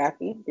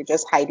pornography. They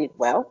just hide it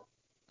well.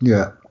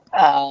 Yeah.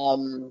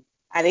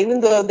 And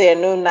even though there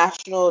are no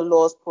national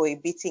laws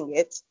prohibiting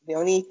it, the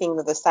only thing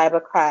that the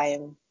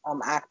Cybercrime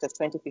Act of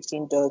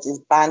 2015 does is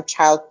ban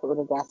child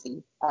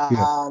pornography.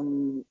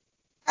 And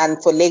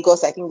for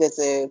Lagos, I think there's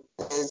a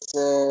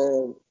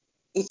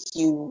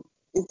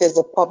if there's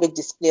a public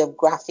display of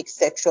graphic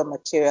sexual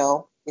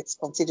material, it's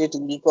considered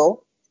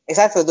illegal.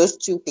 Except for those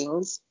two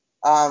things,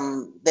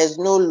 there's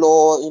no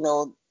law,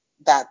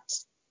 that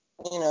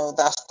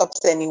that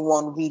stops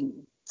anyone really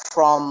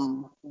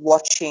from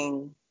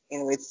watching.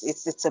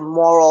 It's a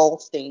moral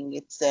thing.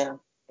 It's a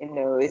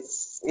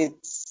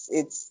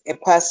it's a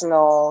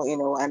personal,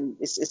 and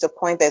it's a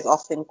point that's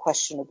often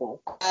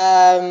questionable.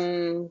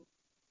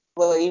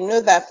 Well, you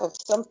know that for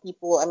some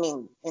people, I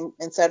mean,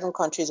 in certain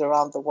countries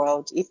around the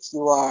world, if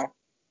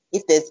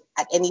there's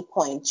at any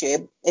point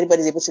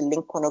anybody's able to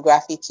link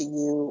pornography to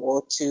you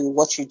or to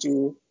what you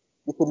do,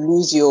 you could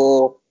lose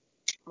your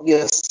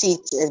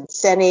seat in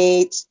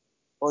Senate,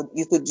 or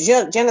you could, do you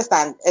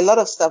understand, a lot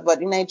of stuff.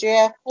 But in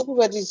Nigeria,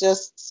 everybody's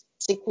just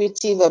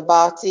secretive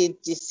about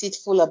it,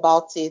 deceitful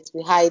about it,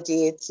 we hide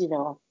it,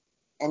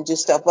 and do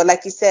stuff. But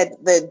like you said,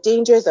 the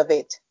dangers of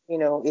it,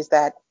 is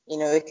that,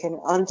 it can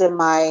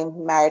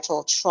undermine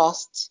marital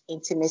trust,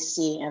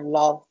 intimacy, and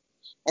love,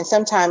 and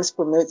sometimes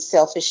promote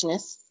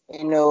selfishness,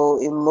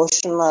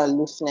 emotional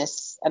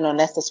aloofness, and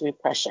unnecessary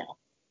pressure.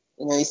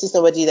 You see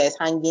somebody that is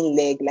hanging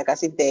leg, like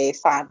as if they're a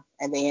fan,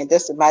 and then you're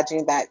just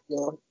imagining that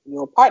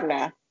your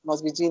partner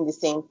must be doing the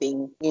same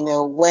thing,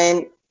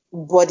 when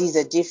bodies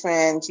are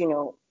different, do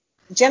you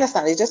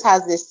understand? It just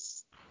has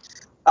this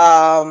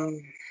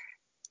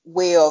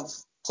way of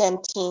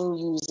tempting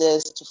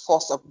users to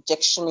force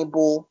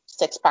objectionable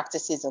sex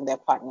practices on their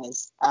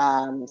partners,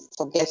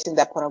 forgetting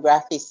that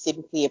pornography is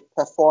simply a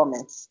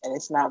performance and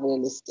it's not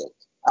realistic.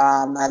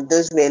 And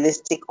those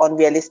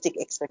unrealistic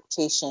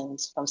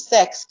expectations from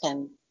sex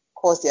can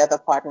cause the other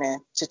partner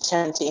to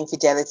turn to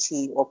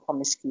infidelity or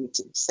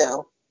promiscuity.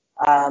 So,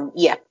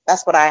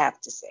 that's what I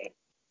have to say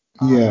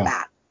on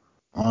that.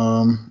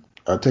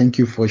 I thank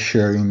you for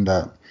sharing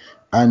that.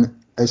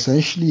 And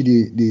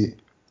essentially, the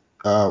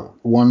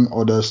one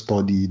other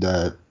study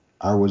that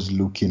I was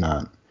looking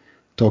at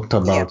talked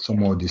about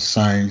some of the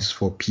signs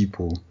for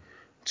people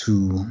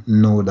to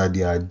know that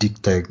they are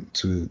addicted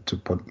to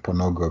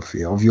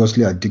pornography.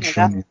 Obviously,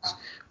 addiction is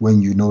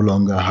when you no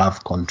longer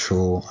have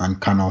control and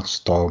cannot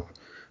stop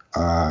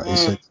a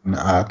certain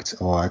act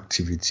or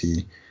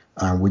activity,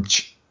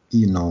 which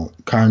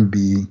can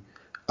be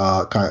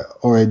can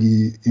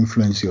already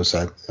influence your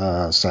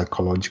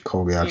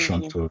psychological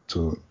reaction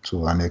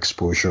to an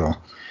exposure.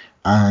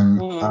 And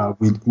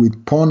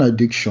with porn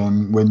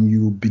addiction, when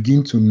you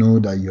begin to know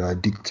that you're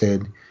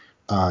addicted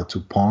to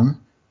porn,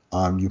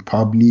 you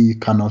probably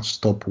cannot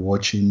stop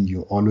watching.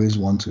 You always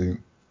want to,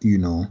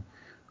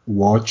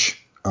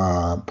 watch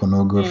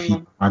pornography.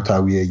 No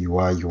matter where you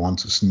are, you want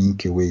to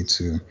sneak away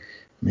to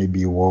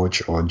maybe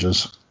watch or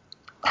just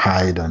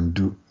hide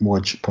and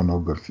watch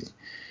pornography.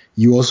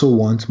 You also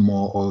want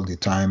more all the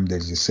time.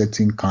 There's a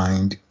certain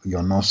kind,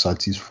 you're not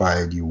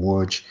satisfied, you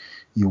watch,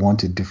 you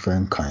want a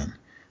different kind.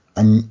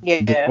 And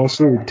there's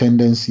also a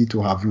tendency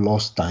to have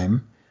lost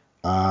time.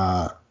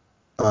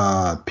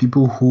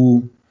 People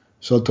who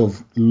sort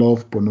of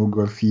love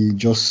pornography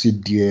just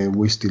sit there,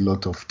 waste a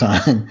lot of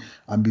time,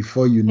 and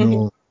before you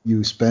know,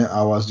 you spend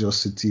hours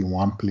just sitting in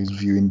one place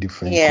viewing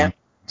different content.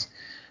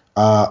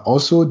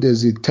 Also,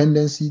 there's a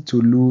tendency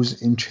to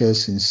lose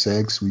interest in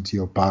sex with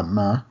your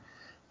partner,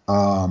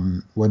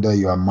 whether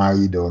you are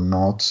married or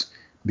not,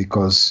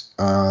 because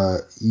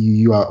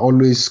you are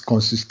always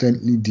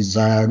consistently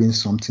desiring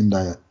something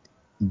that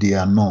they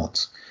are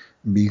not.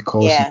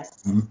 because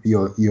Yes.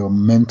 your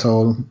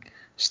mental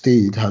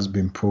state has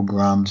been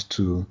programmed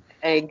to do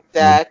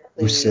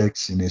Exactly.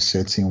 sex in a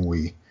certain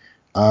way.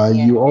 Yeah.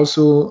 You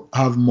also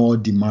have more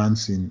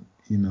demands in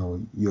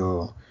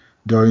your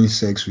during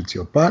sex with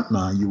your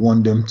partner. You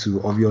want them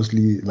to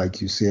obviously,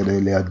 like you said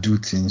earlier, do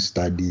things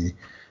that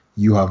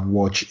you have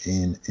watched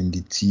in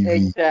the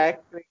TV.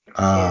 Exactly.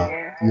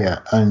 Yeah. Yeah,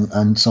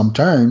 and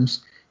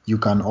sometimes you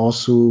can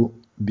also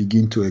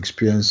begin to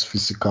experience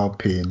physical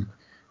pain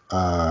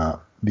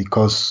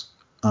because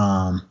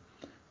um,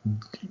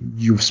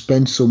 you've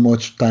spent so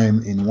much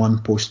time in one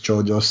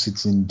posture, just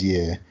sitting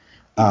there,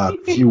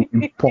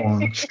 viewing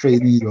porn,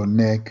 straining your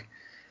neck.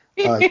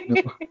 You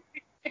know,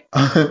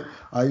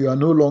 you are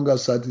no longer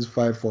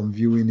satisfied from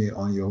viewing it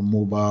on your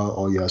mobile,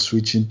 or you are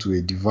switching to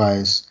a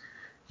device.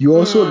 You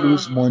also Mm,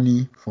 lose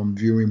money from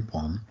viewing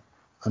porn,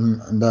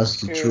 and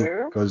that's the truth,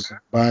 true. because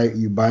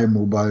you buy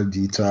mobile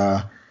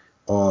data,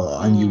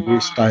 or and you Mm,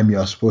 waste time you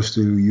are supposed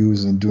to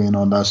use in doing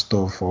other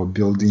stuff or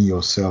building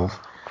yourself.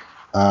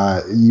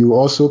 You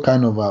also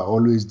kind of are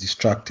always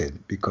distracted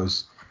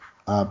because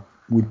uh,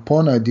 with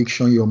porn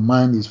addiction, your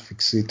mind is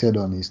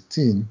fixated on its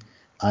thing,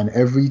 and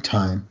every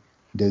time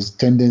there's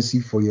tendency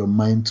for your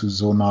mind to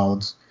zone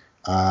out,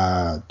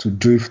 to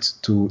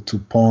drift to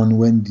porn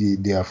when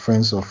there are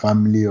friends or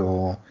family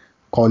or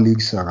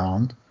colleagues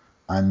around,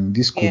 and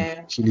this could yeah.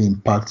 actually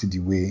impact the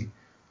way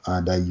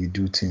that you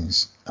do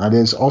things. And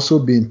there's also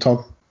been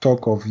talk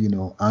of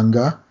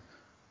anger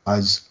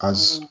as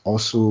Mm,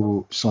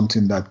 also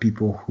something that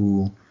people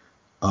who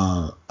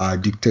are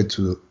addicted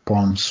to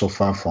porn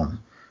suffer from.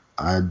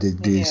 yeah.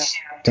 There's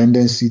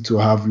tendency to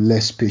have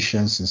less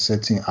patience in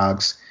certain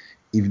acts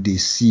if they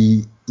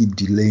see it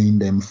delaying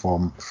them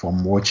from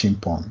watching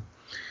porn.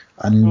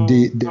 And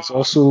Mm, there's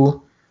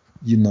also,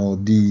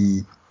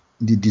 the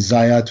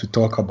desire to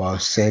talk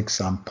about sex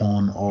and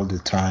porn all the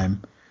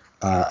time.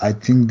 I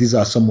think these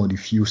are some of the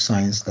few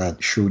signs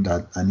that show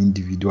that an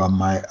individual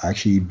might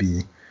actually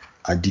be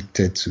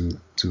addicted to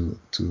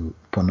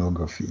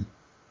pornography.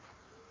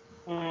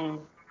 mm,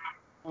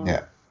 mm.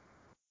 Yeah.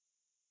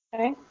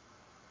 Okay.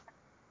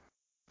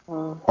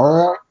 Mm.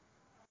 All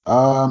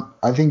right.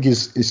 I think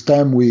it's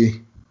time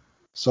we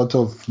sort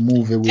of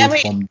move away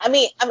I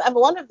mean, from. I'm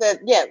one of the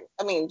yeah.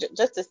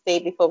 Just to say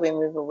before we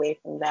move away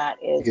from that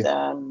is,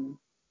 Yeah.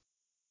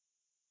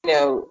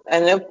 I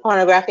know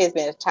pornography has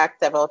been attacked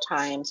several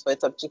times for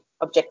its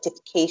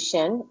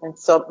objectification and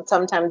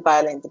sometimes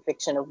violent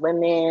depiction of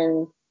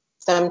women.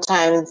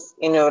 Sometimes,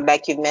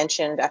 like you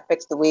mentioned,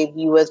 affects the way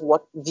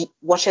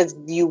watchers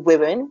view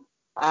women,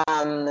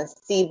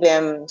 see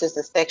them just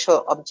as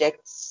sexual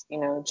objects,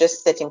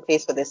 just set in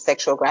place for their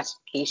sexual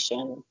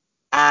gratification.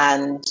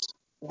 And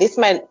this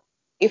might,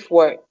 if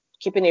we're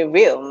keeping it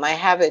real, might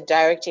have a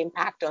direct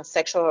impact on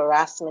sexual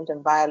harassment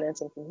and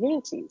violence in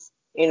communities.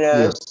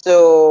 Yeah.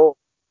 So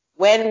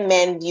when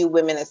men view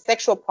women as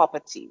sexual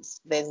properties,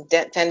 there's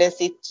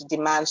tendency to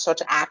demand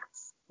such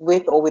acts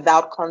with or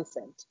without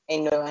consent,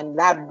 and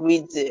that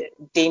breeds a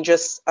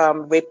dangerous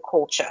rape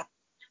culture.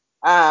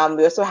 We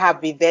also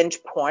have revenge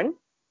porn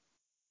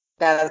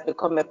that has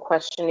become a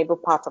questionable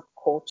part of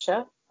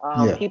culture.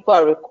 Yeah. People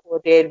are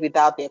recorded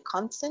without their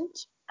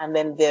consent, and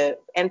then the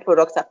end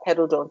products are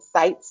peddled on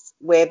sites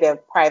where their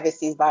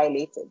privacy is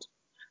violated.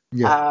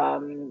 Yeah.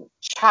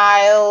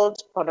 Child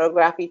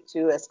pornography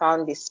too has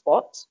found this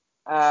spot.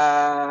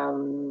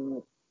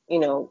 Um, you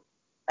know,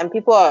 and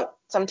people are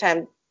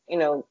sometimes,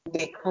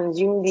 they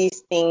consume these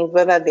things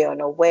whether they're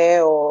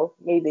unaware or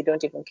maybe they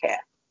don't even care.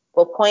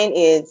 But point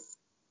is,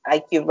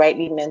 like you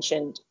rightly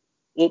mentioned,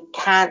 it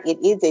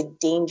is a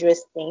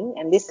dangerous thing,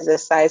 and this is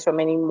aside from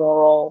any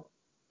moral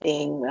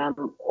thing,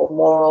 or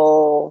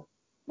moral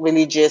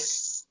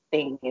religious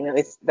thing.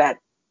 It's that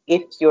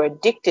if you're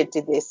addicted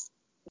to this,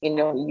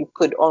 you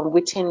could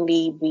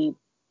unwittingly be,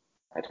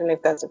 I don't know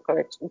if that's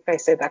correct, if I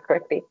said that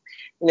correctly,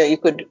 you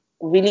could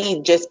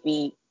really just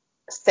be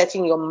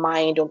setting your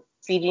mind or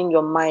feeding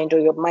your mind, or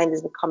your mind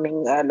is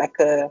becoming like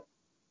a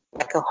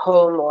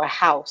home or a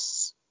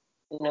house,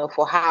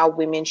 for how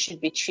women should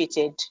be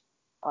treated,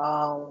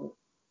 um,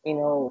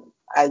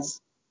 as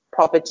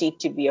property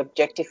to be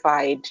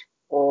objectified,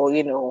 or,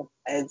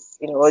 as,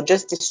 or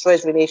just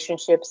destroys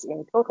relationships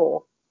in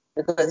total.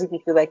 Because if you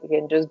feel like you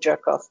can just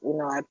jerk off,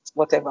 at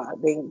whatever,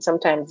 then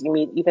sometimes you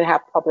may even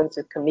have problems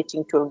with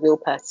committing to a real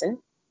person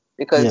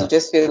because you Yeah.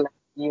 just feel like,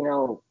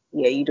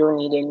 yeah, you don't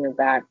need any of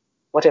that.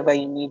 Whatever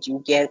you need, you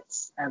get,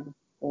 you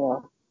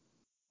know,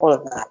 all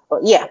of that.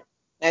 But yeah,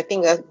 I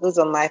think that those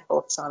are my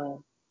thoughts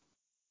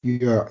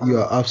You're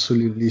on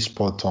absolutely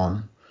spot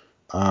on.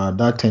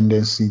 That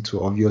tendency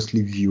to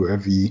obviously view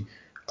every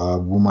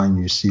woman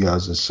you see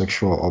as a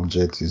sexual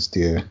object is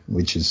there,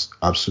 which is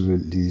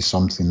absolutely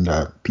something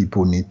that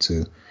people need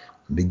to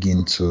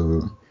begin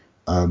to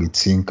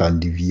rethink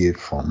and deviate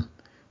from.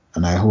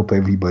 And I hope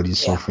everybody yeah,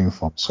 suffering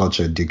from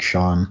such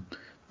addiction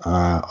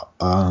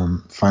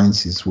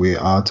finds his way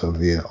out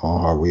of it or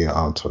her way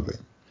out of it.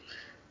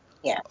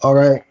 yeah. All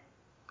right.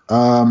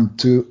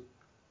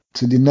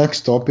 To the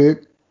next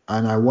topic,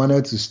 and I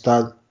wanted to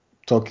start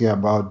talking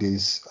about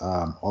this,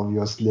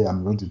 obviously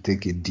I'm going to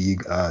take a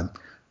dig at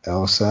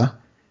Elsa.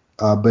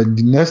 But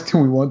the next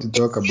thing we want to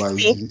talk about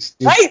Excuse is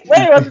me. the state. Is,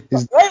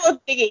 Why you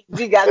want to take a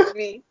dig at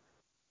me?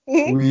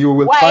 you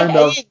will Why find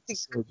are out. you a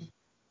dig?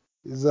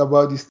 It's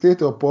about the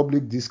state of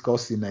public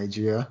discourse in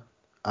Nigeria,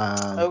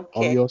 and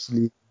Okay.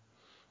 obviously,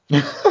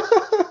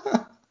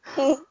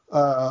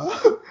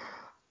 uh,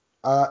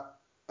 uh,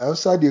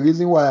 Elsa, the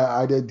reason why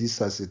I added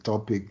this as a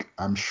topic,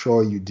 I'm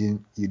sure you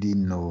didn't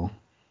know,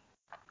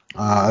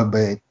 Mm,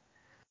 but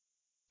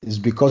it's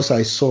because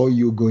I saw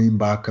you going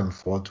back and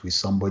forth with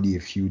somebody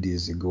a few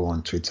days ago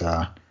on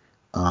Twitter,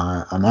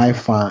 and I mm,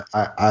 found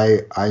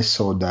I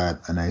saw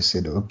that and I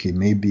said, okay,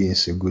 maybe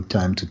it's a good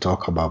time to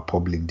talk about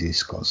public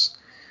discourse.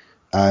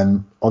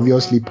 And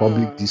obviously,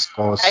 public mm.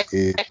 discourse I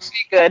is I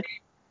figured.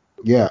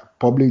 yeah,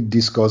 public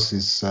discourse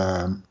is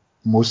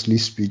mostly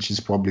speeches,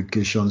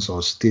 publications,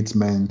 or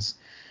statements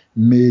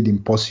made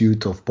in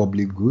pursuit of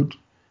public good.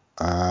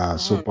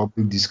 So Mm,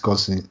 public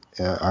discourse,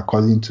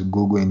 according to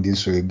Google in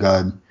this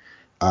regard,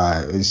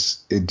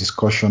 is a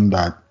discussion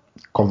that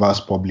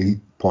covers public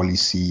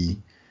policy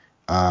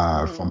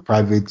from mm,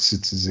 private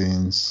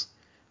citizens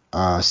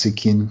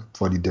seeking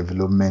for the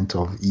development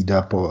of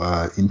either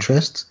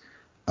interest,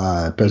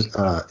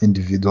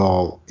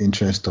 individual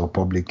interest or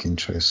public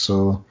interest.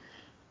 So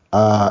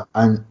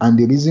and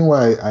the reason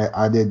why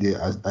I added it,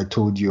 as I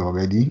told you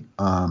already,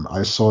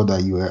 I saw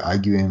that you were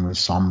arguing with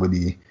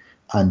somebody,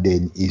 and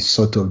then it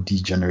sort of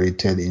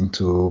degenerated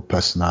into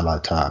personal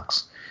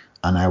attacks.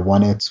 And I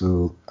wanted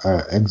to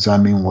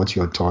examine what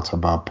your thoughts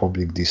about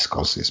public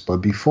discourses. But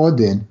before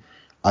then,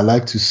 I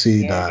like to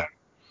say yeah.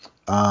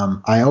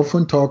 that I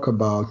often talk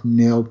about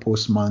Neil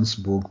Postman's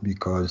book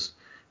because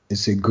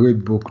it's a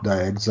great book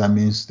that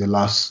examines the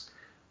last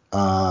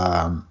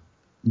um,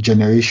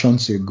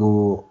 generations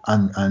ago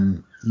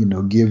and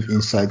give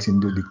insight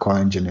into the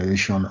current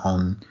generation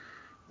on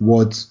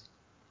what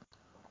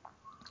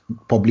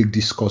public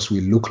discourse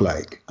will look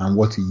like and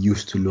what it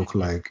used to look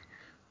like.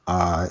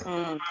 Uh,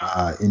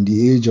 Mm, in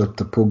the age of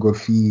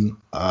topography,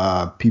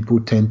 people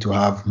tend to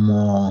have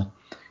more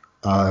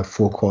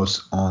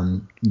focus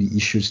on the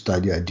issues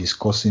that they are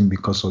discussing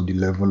because of the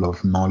level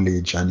of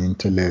knowledge and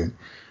intellect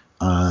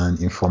and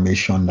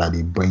information that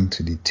they bring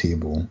to the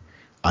table.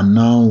 And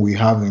now we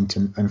have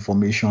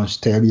information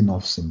staring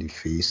us in the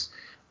face,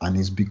 and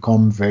it's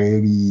become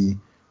very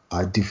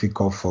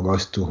difficult for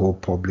us to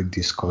hold public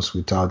discourse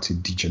without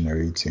it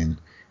degenerating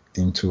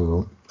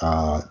into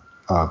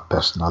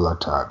personal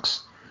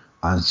attacks.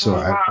 And so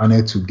mm. I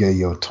wanted to get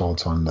your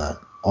thoughts on that.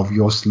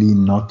 Obviously,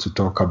 not to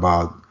talk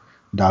about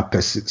that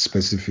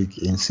specific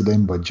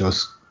incident, but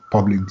just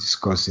public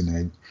discourse in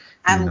it.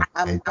 I'm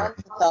going to talk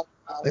about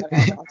what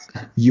I want.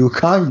 you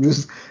can't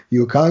use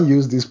you can't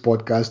use this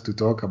podcast to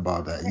talk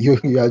about that.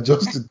 You are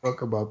just to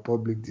talk about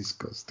public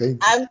discourse. Thank you.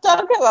 I'm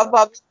talking about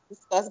public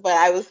discourse, but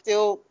I will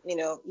still,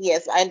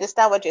 yes, I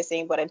understand what you're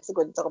saying, but I'm still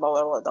going to talk about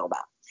what I want to talk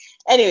about.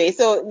 Anyway,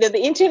 so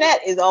the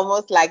internet is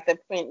almost like the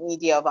print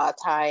media of our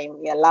time.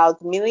 It allows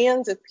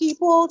millions of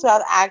people to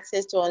have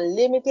access to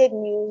unlimited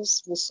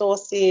news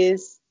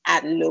resources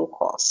at low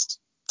cost.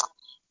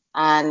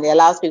 And it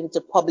allows people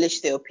to publish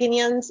their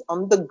opinions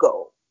on the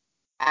go.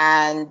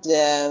 And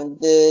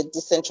the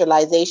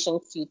decentralization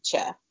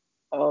feature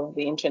of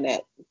the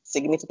internet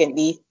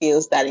significantly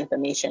fills that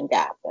information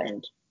gap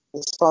and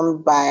is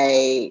formed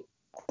by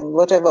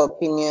whatever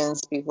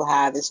opinions people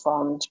have is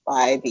formed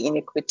by the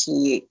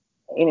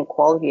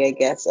inequality, I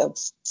guess, of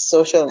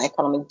social and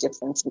economic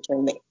difference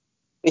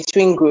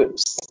between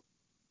groups.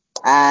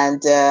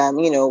 And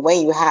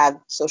when you have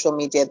social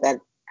media that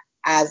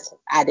has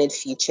added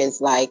features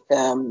like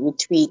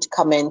retweet,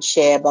 comment,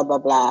 share, blah blah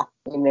blah,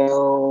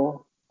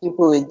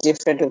 people with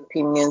different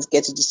opinions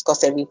get to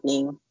discuss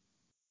everything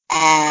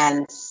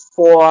and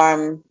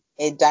form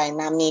a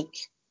dynamic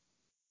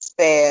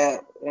sphere,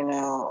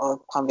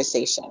 of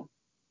conversation.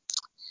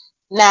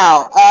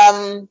 Now,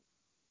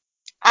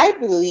 I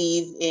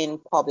believe in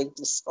public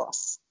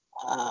discourse.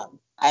 I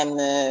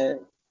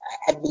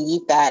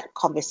believe that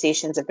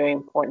conversations are very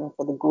important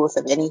for the growth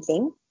of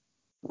anything,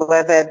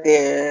 whether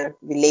they're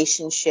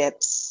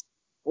relationships,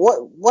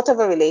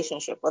 whatever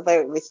relationship,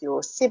 whether with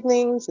your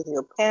siblings, with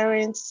your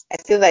parents. I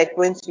feel like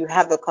once you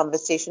have a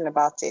conversation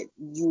about it,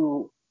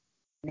 you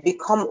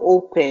become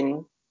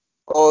open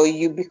or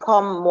you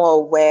become more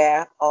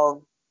aware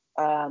of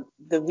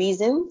the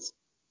reasons,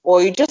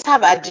 or you just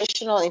have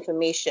additional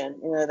information,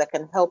 that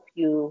can help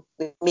you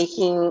with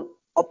making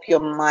up your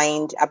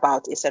mind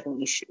about a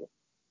certain issue.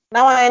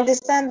 Now, I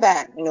understand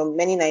that,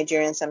 many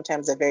Nigerians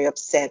sometimes are very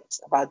upset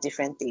about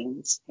different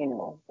things,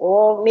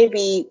 or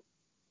maybe,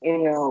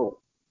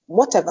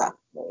 whatever,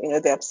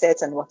 they're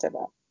upset and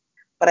whatever.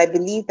 But I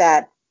believe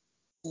that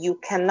you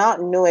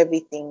cannot know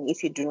everything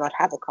if you do not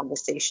have a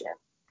conversation.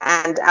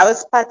 And um, I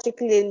was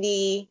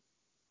particularly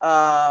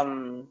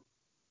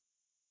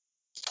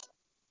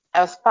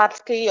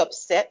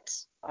upset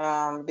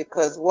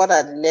because what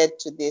had led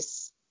to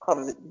this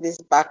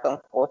back and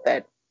forth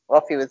that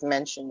Ruffy was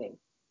mentioning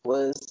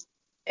was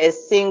a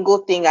single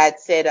thing I'd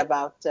said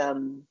about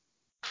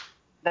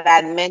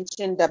that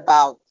mentioned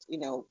about,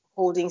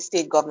 holding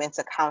state governments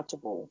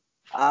accountable.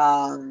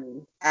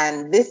 And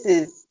this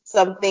is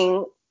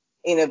something,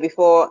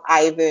 before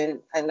I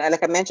even, and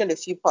like I mentioned a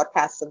few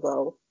podcasts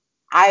ago,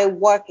 I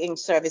work in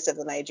service of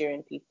the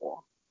Nigerian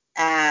people.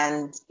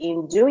 And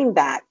in doing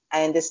that,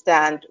 I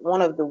understand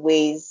one of the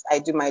ways I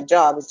do my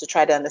job is to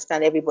try to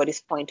understand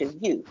everybody's point of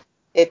view.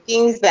 There are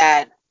things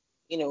that,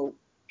 you know,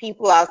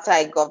 people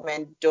outside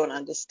government don't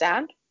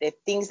understand. There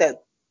are things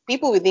that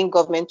people within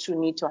government too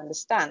need to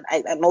understand.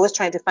 I'm always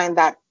trying to find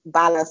that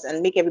balance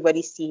and make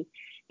everybody see,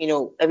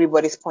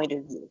 everybody's point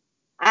of view.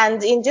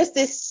 And in just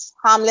this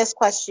harmless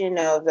question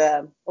of,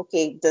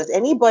 okay, does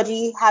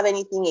anybody have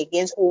anything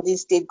against holding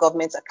state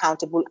governments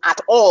accountable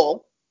at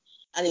all?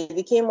 And it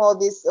became all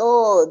this,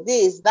 oh,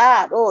 this,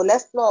 that, oh,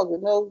 let's flog,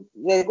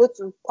 we're going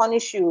to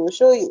punish you,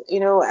 show you,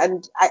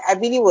 and I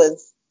really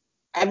was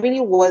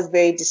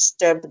very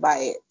disturbed by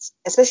it,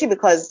 especially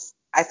because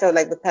I felt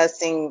like the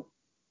person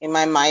in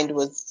my mind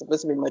was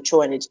supposed to be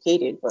mature and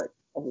educated, but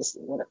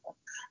obviously whatever.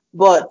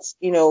 But,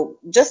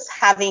 just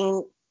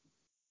having,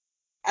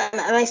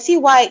 and I see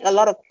why a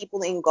lot of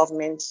people in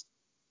government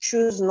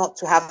choose not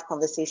to have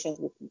conversations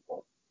with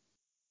people.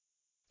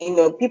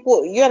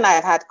 People, you and I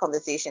have had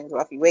conversations,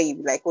 Rafi, where you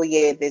be like, oh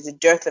yeah, there's a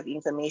dearth of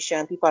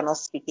information, people are not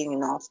speaking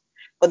enough.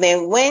 But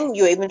then when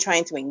you're even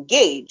trying to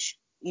engage,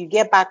 you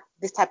get back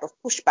this type of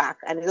pushback,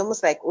 and it's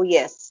almost like, oh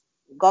yes,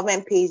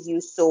 government pays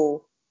you,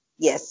 so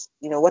yes,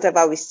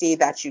 whatever we say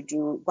that you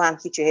do, go and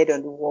hit your head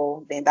on the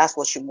wall, then that's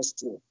what you must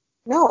do.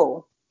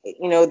 No,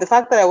 the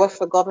fact that I work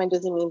for government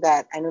doesn't mean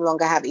that I no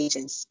longer have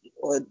agency,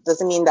 or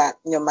doesn't mean that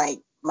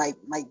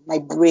my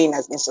brain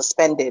has been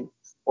suspended,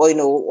 or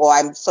or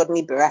I'm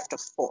suddenly bereft of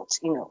thought.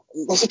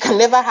 It can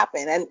never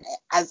happen. And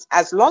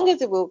as long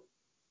as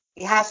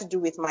it has to do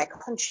with my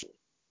country,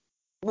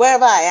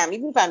 wherever I am,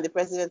 even if I'm the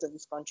president of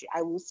this country,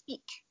 I will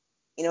speak.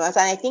 And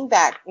I think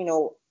that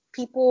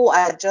people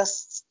are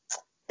just,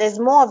 there's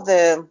more of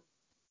the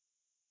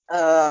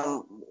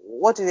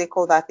what do they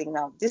call that thing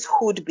now? This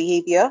hood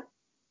behavior,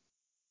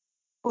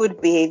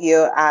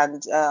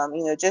 and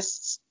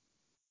just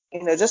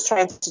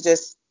trying to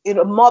just,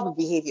 mob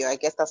behavior. I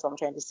guess that's what I'm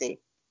trying to say.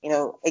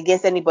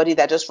 Against anybody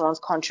that just runs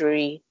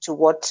contrary to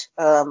what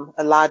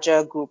a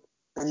larger group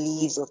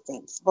believes or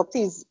thinks. But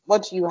please,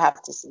 what do you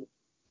have to say?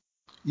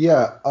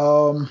 Yeah,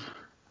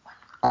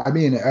 I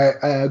mean,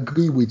 I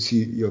agree with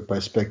you, your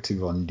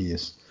perspective on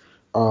this.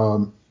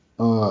 Um,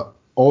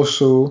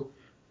 Also,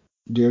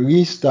 there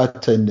is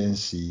that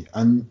tendency,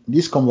 and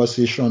this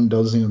conversation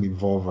doesn't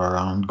revolve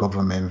around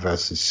government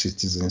versus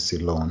citizens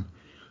alone.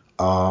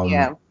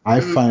 Yeah. I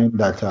find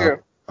that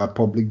True. our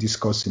public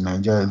discourse in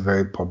Nigeria is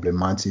very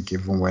problematic,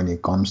 even when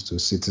it comes to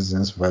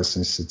citizens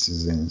versus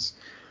citizens.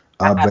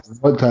 But what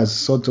Absolutely. has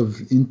sort of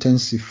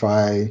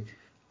intensified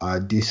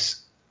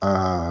this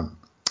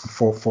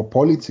for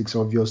politics,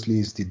 obviously,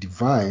 is the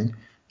divide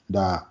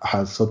that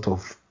has sort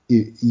of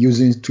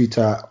using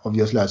Twitter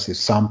obviously as a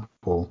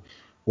sample.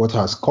 What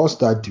has caused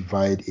that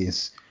divide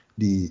is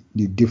the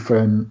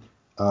different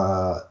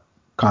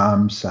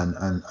camps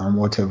and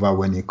whatever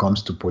when it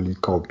comes to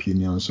political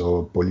opinions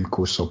or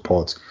political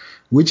support,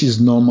 which is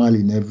normal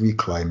in every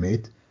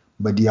climate.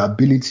 But the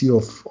ability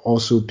of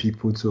also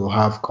people to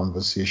have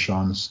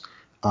conversations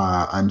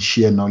and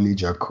share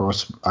knowledge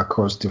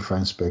across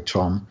different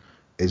spectrum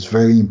is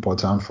very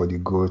important for the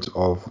growth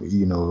of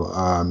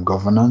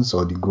governance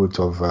or the growth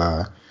of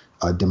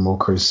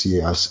democracy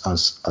as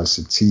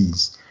it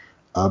is.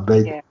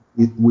 But Yeah.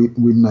 with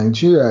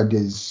Nigeria,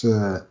 there's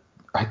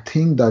I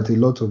think that a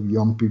lot of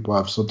young people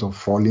have sort of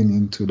fallen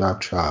into that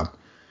trap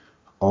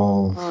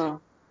of Mm.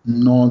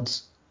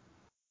 not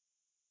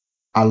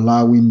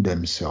allowing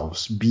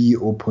themselves be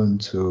open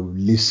to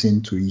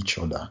listen to each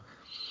other.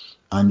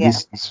 And Yeah.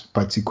 this is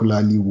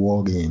particularly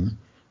worrying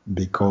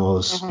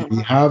because Hmm.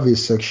 we have a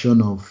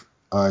section of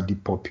the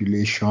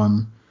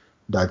population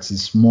that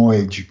is more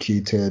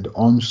educated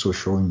on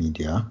social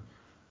media.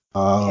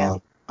 Yeah. Uh,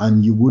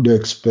 and you would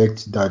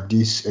expect that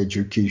this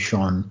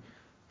education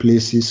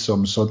places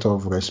some sort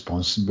of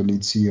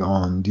responsibility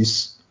on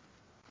these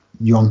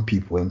young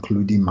people,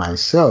 including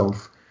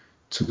myself,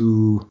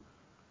 to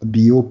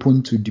be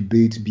open to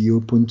debate, be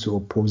open to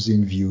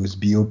opposing views,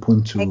 be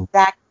open to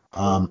Exactly.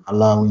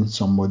 allowing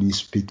somebody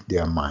speak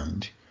their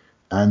mind.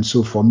 And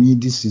so for me,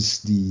 this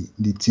is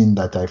the thing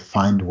that I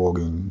find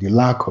worrying, the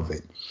lack of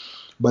it.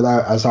 But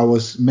as I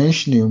was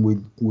mentioning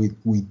with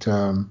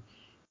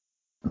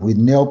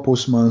Neil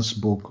Postman's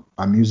book,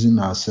 Amusing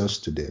Ourselves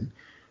Today,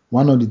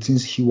 one of the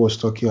things he was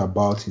talking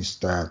about is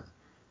that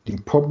the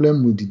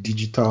problem with the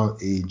digital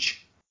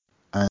age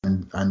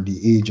and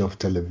the age of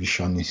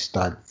television is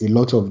that a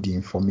lot of the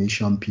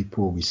information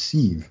people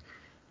receive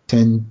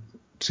tend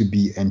to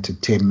be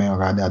entertainment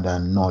rather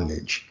than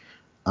knowledge.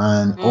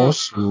 And Mm.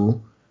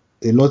 also,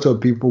 a lot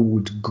of people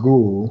would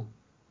grow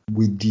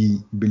with the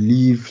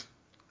belief,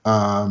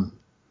 um,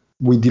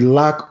 with the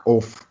lack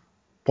of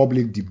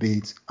public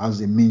debate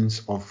as a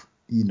means of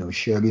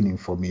sharing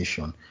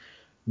information.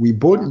 We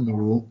both Yeah.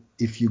 know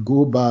if you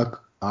go back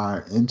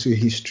into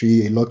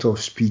history, a lot of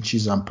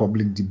speeches and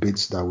public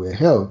debates that were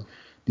held,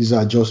 these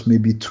are just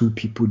maybe two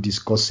people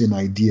discussing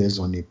ideas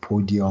on a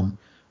podium,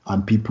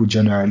 and people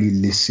generally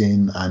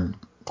listen and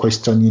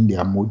questioning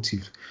their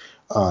motive,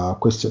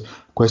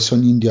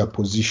 questioning their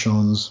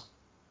positions,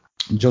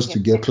 just to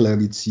get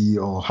clarity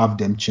or have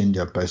them change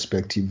their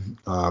perspective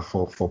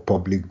for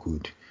public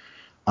good.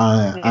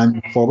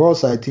 And for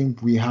us, I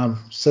think we have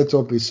set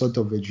up a sort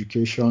of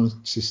education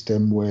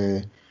system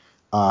where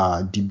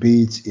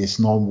debate is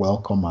not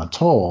welcome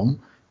at all.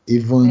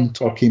 Even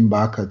talking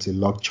back at a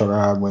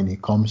lecturer when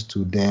it comes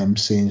to them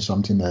saying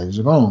something that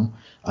is wrong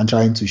and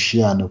trying to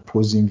share an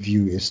opposing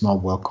view is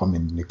not welcome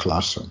in the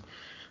classroom.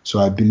 So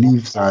I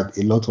believe that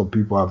a lot of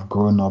people have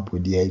grown up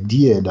with the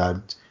idea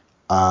that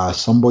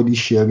somebody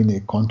sharing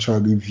a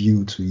contrary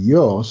view to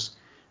yours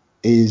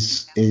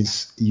is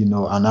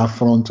an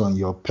affront on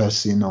your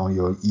person or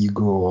your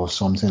ego or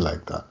something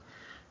like that.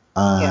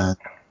 And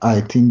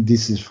I think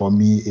this is for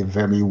me a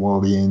very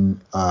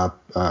worrying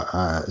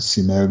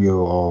scenario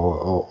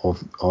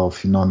or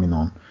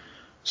phenomenon.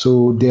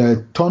 So there are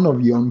a ton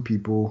of young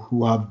people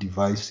who have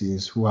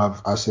devices, who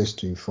have access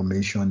to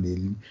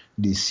information.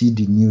 They see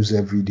the news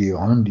every day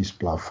on these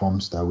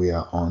platforms that we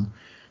are on.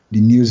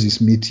 The news is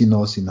meeting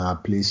us in our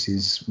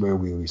places where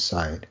we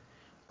reside.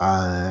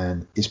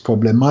 And it's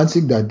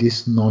problematic that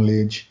this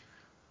knowledge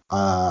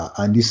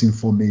and this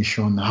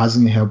information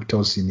hasn't helped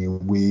us in a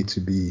way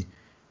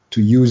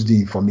to use the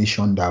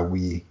information that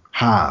we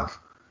have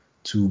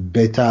to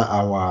better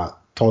our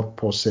thought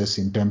process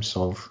in terms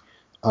of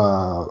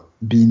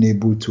being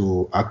able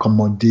to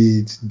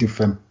accommodate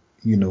different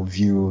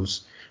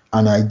views.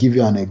 And I give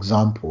you an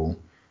example.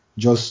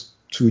 Just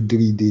 2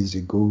 3 days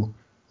ago,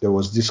 there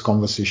was this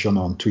conversation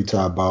on Twitter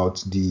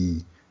about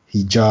the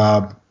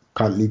hijab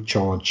Catholic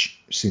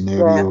Church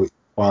scenario in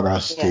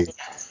Kwara State,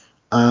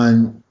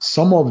 and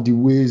some of the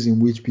ways in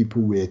which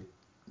people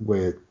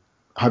were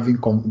having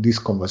this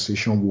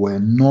conversation were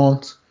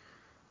not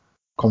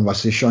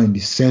conversation in the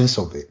sense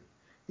of it.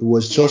 It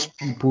was just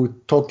people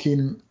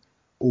talking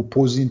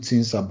opposing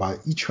things about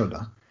each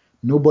other.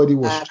 Nobody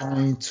was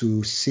trying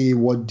to say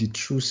what the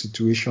true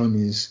situation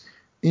is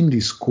in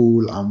the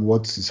school and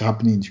what is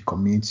happening in the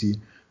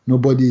community.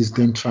 Nobody is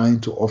then trying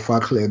to offer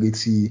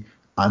clarity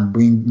and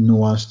bring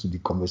nuance to the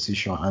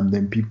conversation, and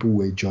then people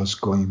were just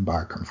going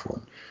back and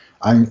forth.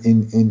 And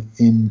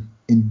in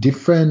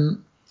different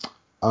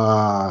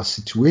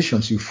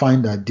situations, you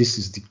find that this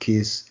is the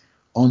case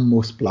on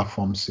most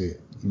platforms,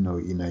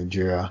 in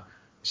Nigeria.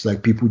 It's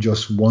like people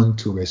just want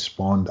to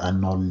respond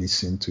and not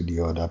listen to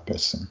the other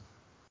person.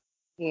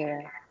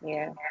 Yeah.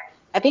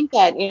 I think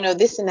that,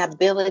 this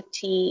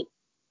inability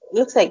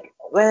looks like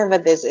whenever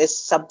there's a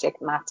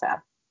subject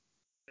matter,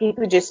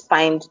 people just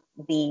find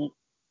the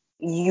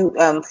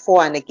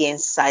for and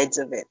against sides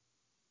of it.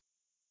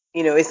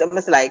 It's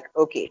almost like,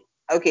 okay,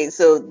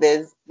 so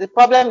there's the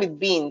problem with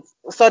beans.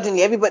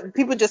 Suddenly,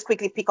 people just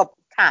quickly pick up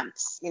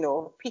camps,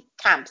 pick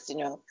camps,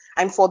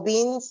 I'm for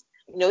beans.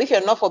 If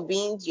you're not for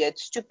beans, you're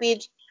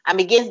stupid. I'm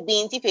against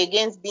beans. If you're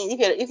against beans,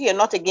 if you're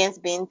not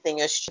against beans, then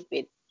you're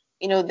stupid.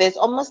 There's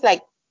almost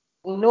like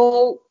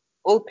no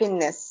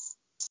openness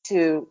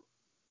to,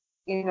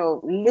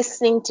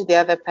 listening to the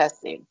other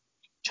person,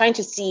 trying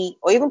to see,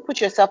 or even put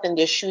yourself in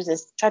their shoes and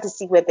try to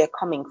see where they're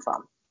coming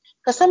from.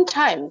 Because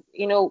sometimes,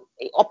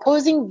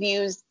 opposing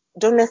views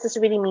don't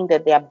necessarily mean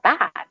that they're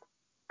bad.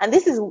 And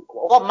this is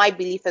what my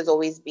belief has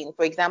always been.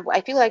 For example,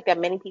 I feel like there are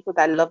many people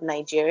that love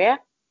Nigeria.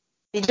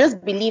 They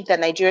just believe that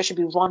Nigeria should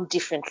be run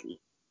differently.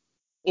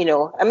 And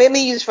let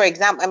me use, an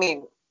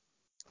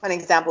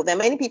example. There are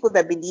many people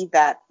that believe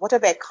that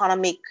whatever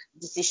economic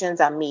decisions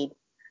are made,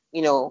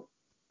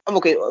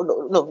 okay,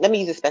 no, let me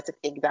use a specific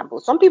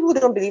example. Some people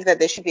don't believe that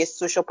there should be a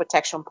social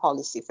protection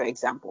policy, for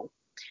example.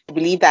 They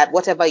believe that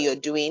whatever you're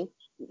doing,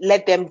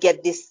 let them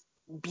get this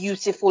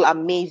beautiful,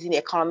 amazing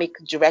economic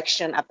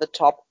direction at the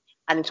top,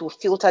 and it will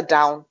filter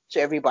down to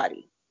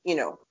everybody.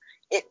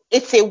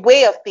 It's a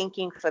way of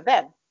thinking for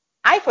them.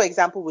 I, for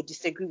example, would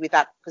disagree with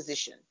that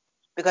position,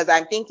 because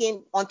I'm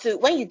thinking, until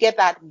when you get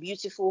that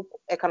beautiful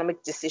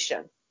economic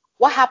decision,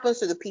 what happens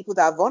to the people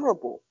that are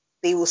vulnerable?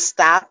 They will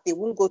starve, they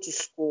won't go to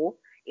school,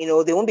 they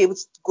won't be able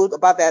to go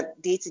about their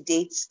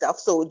day-to-day stuff.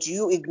 So do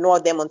you ignore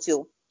them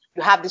until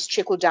you have this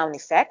trickle-down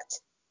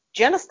effect?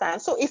 Do you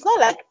understand? So it's not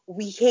like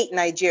we hate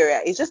Nigeria.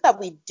 It's just that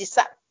we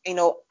decide,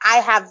 I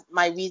have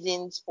my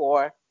reasons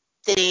for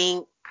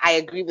saying I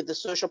agree with the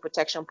social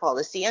protection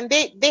policy, and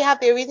they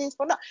have their reasons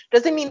for not.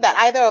 Doesn't mean that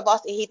either of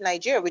us hate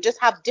Nigeria. We just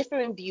have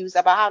different views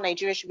about how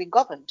Nigeria should be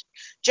governed.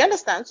 Do you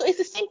understand? So it's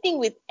the same thing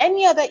with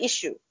any other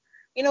issue.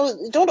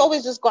 Don't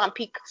always just go and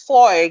pick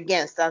for or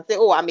against and say,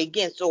 oh, I'm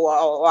against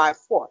or I'm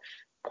for.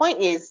 Point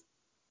is,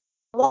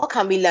 what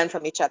can we learn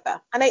from each other?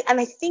 And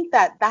I think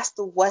that that's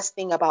the worst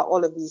thing about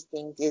all of these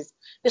things is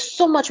there's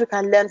so much we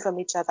can learn from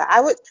each other.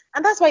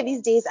 And that's why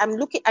these days I'm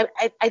looking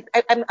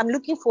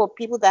for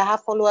people that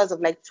have followers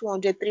of like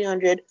 200,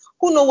 300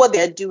 who know what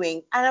they're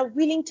doing and are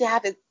willing to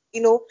have a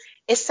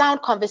a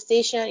sound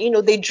conversation.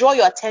 They draw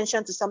your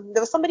attention to something.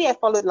 There was somebody I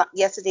followed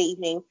yesterday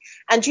evening,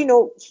 and we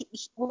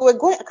were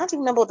going. I can't even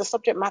remember what the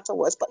subject matter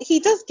was, but he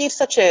just gave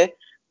such a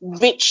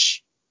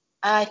rich.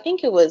 I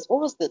think it was,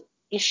 what was the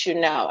issue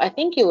now? I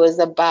think it was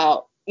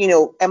about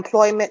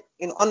employment,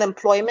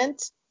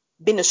 unemployment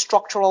being a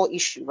structural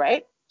issue,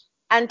 right?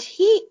 And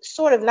he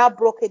sort of now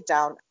broke it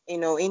down,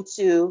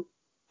 into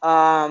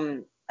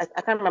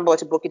I can't remember what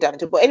he broke it down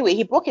into, but anyway,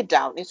 he broke it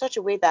down in such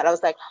a way that I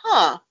was like,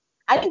 huh,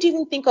 I didn't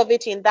even think of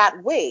it in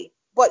that way.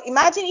 But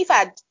imagine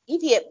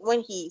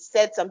when he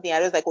said something, I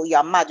was like, oh,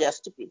 you're mad, you're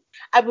stupid.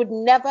 I would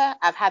never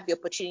have had the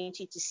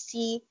opportunity to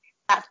see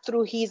that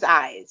through his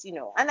eyes.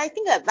 And I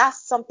think that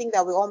that's something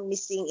that we're all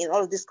missing in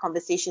all of these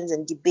conversations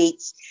and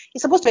debates.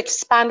 It's supposed to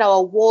expand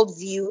our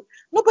worldview.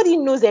 Nobody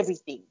knows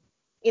everything.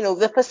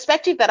 The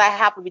perspective that I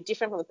have will be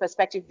different from the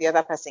perspective the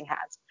other person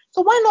has.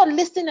 So why not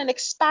listen and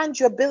expand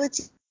your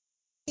ability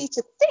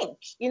to think?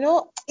 It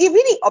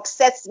really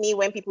upsets me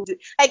when people do.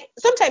 Like,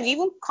 sometimes you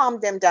even calm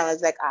them down.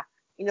 It's like,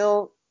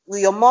 will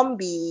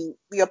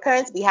your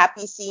parents be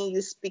happy seeing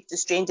you speak to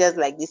strangers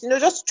like this?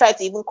 Just try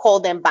to even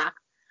call them back.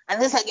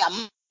 And it's like, you're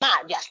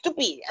mad, you're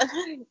stupid.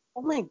 And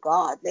oh my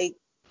God, like,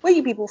 where are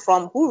you people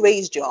from? Who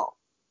raised y'all?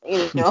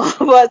 But Yeah.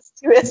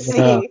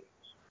 seriously.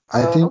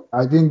 I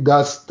think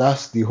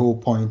that's the whole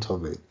point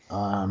of it.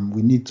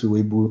 We need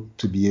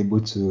to be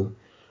able to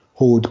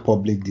hold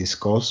public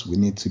discourse. We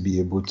need to be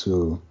able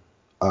to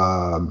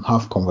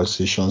have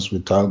conversations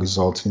without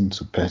resorting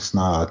to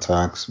personal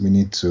attacks. We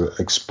need to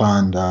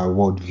expand our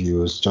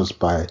worldviews just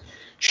by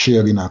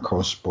sharing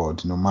across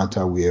board, no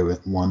matter where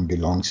one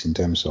belongs in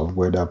terms of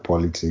whether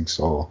politics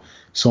or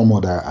some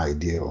other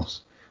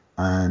ideals.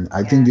 And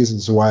I think this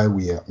is why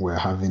we're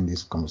having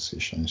these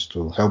conversations,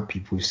 to help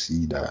people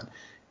see that it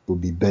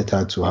would be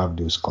better to have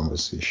those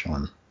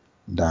conversations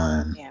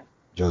than Yeah.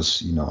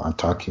 just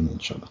attacking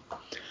each other.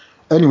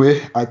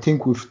 Anyway, I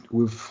think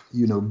we've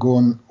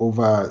gone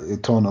over a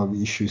ton of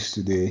issues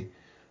today,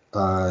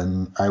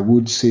 and I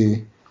would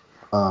say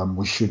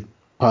we should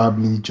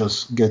probably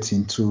just get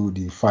into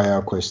the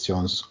fire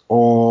questions.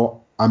 Or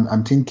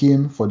I'm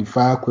thinking for the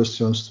fire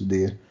questions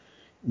today,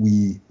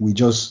 we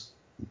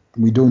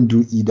don't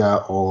do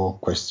either or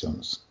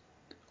questions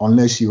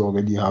unless you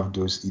already have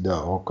those either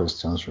or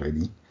questions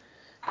ready.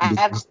 I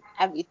have Because,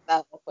 have you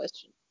have a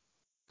question.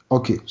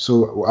 okay,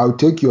 so I'll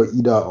take your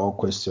either or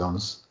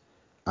questions,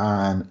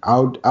 and I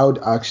would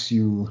ask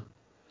you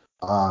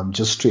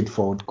just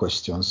straightforward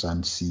questions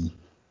and see,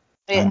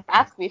 Wait, and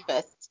ask me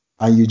first.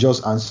 you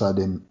just answer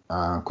them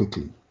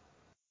quickly.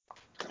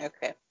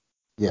 Okay.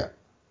 Yeah.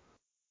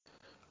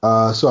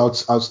 So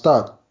I'll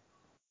start.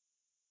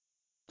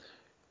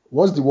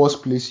 What's the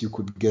worst place you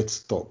could get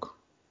stuck?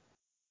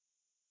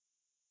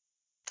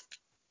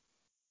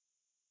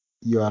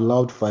 You're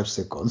allowed 5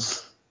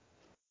 seconds.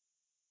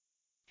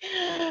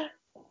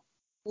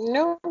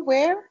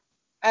 Nowhere.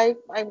 I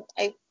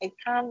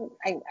can't.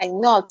 I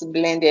know how to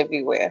blend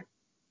everywhere.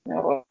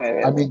 Nowhere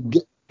I really. mean,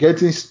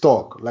 getting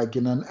stuck, like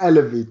in an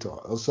elevator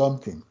or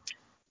something.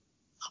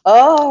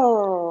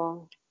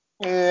 Oh.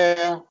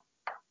 Yeah.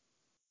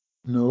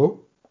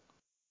 No.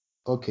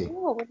 Okay.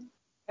 No,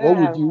 I What don't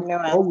would have you no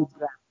what answer would to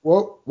that.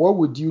 what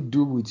would you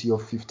do with your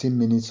 15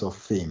 minutes of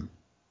fame?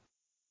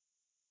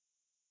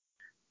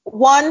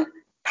 One,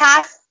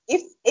 pass.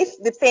 If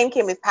the fame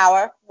came with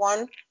power,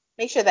 one,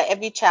 make sure that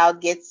every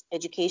child gets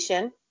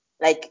education,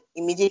 like,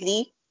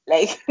 immediately.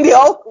 Like, they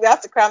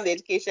have to cram the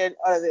education,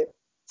 all of it.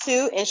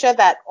 Two, ensure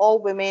that all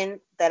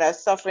women that are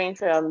suffering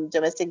from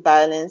domestic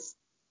violence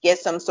get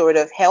some sort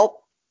of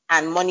help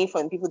and money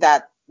from people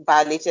that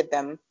violated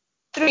them.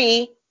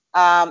 Three,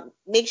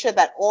 make sure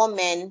that all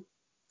men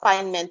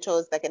find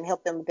mentors that can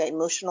help them with their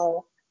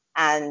emotional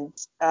and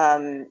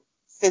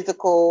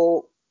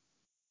physical,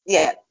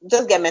 yeah,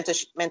 just get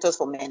mentors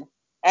for men.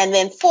 And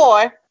then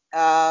four,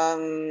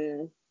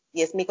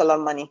 yes, make a lot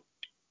of money.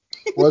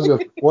 What's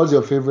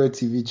your favorite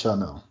TV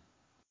channel?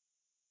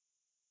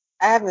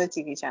 I have no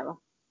TV channel.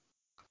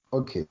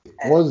 Okay.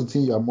 Uh, What's the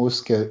thing you're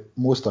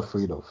most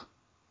afraid of?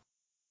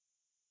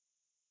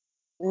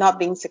 Not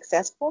being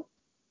successful.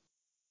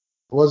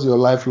 What's your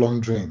lifelong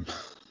dream?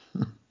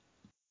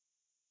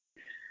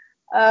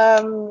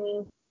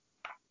 Um,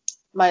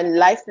 my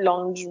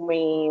lifelong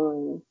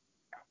dream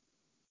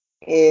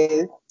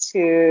is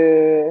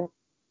to,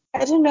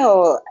 I don't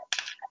know,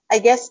 I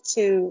guess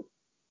to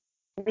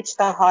reach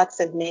the hearts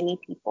of many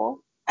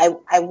people.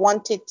 I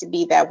want it to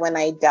be that when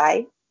I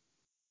die,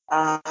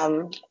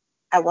 um,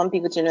 I want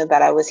people to know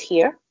that I was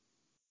here,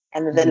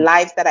 and the Mm.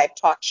 lives that I've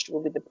touched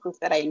will be the proof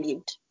that I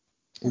lived.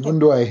 Even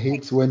though I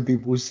hate when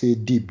people say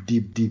deep,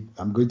 deep, deep,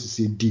 I'm going to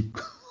say deep.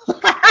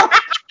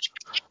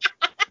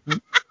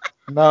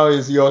 Now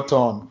is your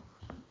turn.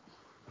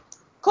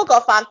 Coke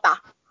or Fanta?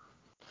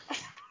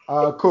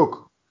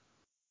 Cook.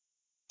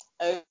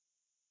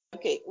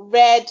 Okay,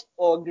 red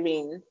or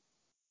green?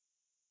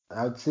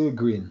 I'd say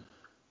green.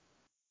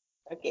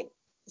 Okay,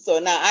 so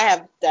now I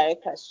have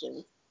direct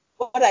questions.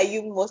 What are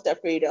you most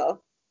afraid of?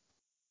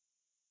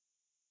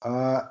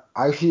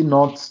 Actually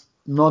not.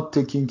 not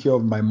taking care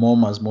of my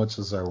mom as much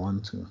as I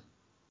want to.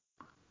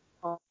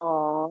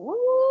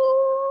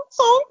 Oh,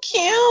 so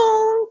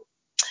cute.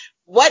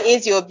 What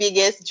is your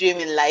biggest dream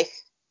in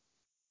life?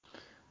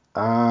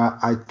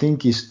 I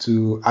think is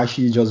to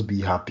actually just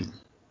be happy.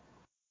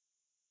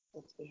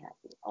 Let's be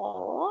happy.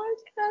 Oh,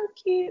 so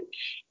cute.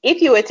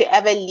 If you were to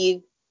ever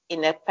live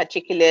in a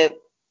particular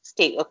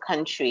state or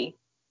country,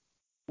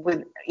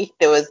 with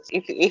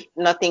if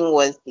nothing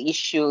was the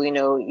issue,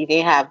 you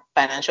didn't have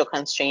financial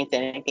constraints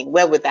and anything,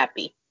 where would that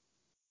be?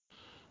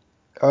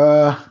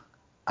 Uh,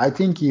 I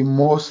think it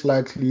most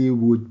likely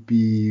would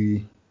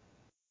be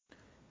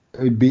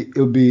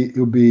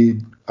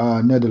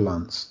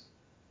Netherlands.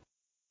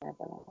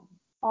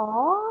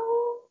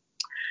 Oh.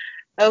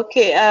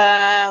 Okay,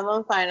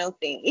 one final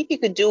thing. If you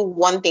could do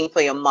one thing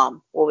for your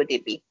mom, what would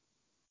it be?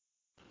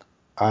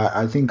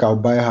 I think I'll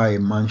buy her a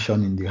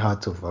mansion in the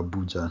heart of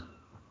Abuja,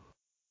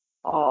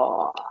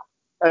 Oh,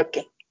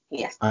 okay.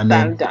 Yes, and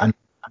I'm then done. and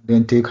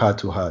then take her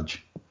to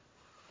Hajj.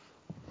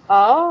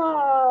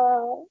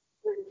 Oh,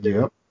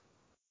 Yeah.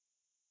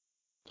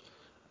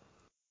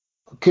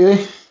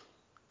 Okay.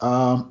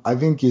 I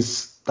think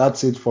it's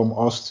that's it from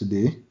us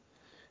today.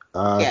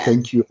 yes.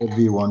 Thank you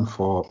everyone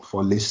for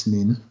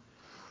listening.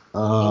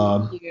 Thank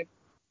Um, you.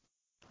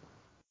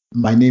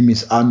 my name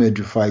is Ahmed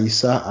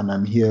Rufaisa, and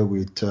I'm here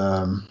with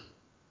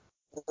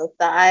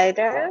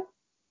Cider.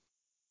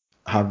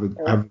 have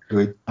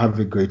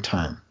a great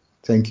time.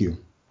 Thank you.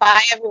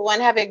 Bye,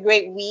 everyone. Have a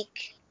great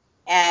week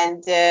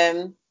and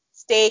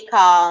stay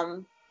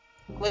calm.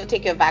 Go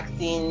take your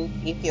vaccine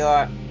if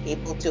you're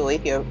able to, or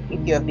if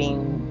you've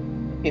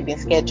been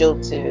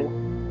scheduled to,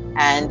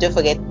 and don't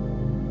forget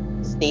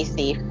to stay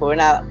safe.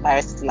 Coronavirus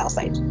is still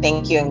outside.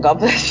 Thank you, and God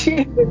bless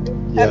you.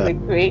 Have Yeah. a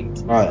great.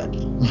 All right.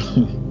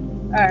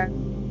 All right.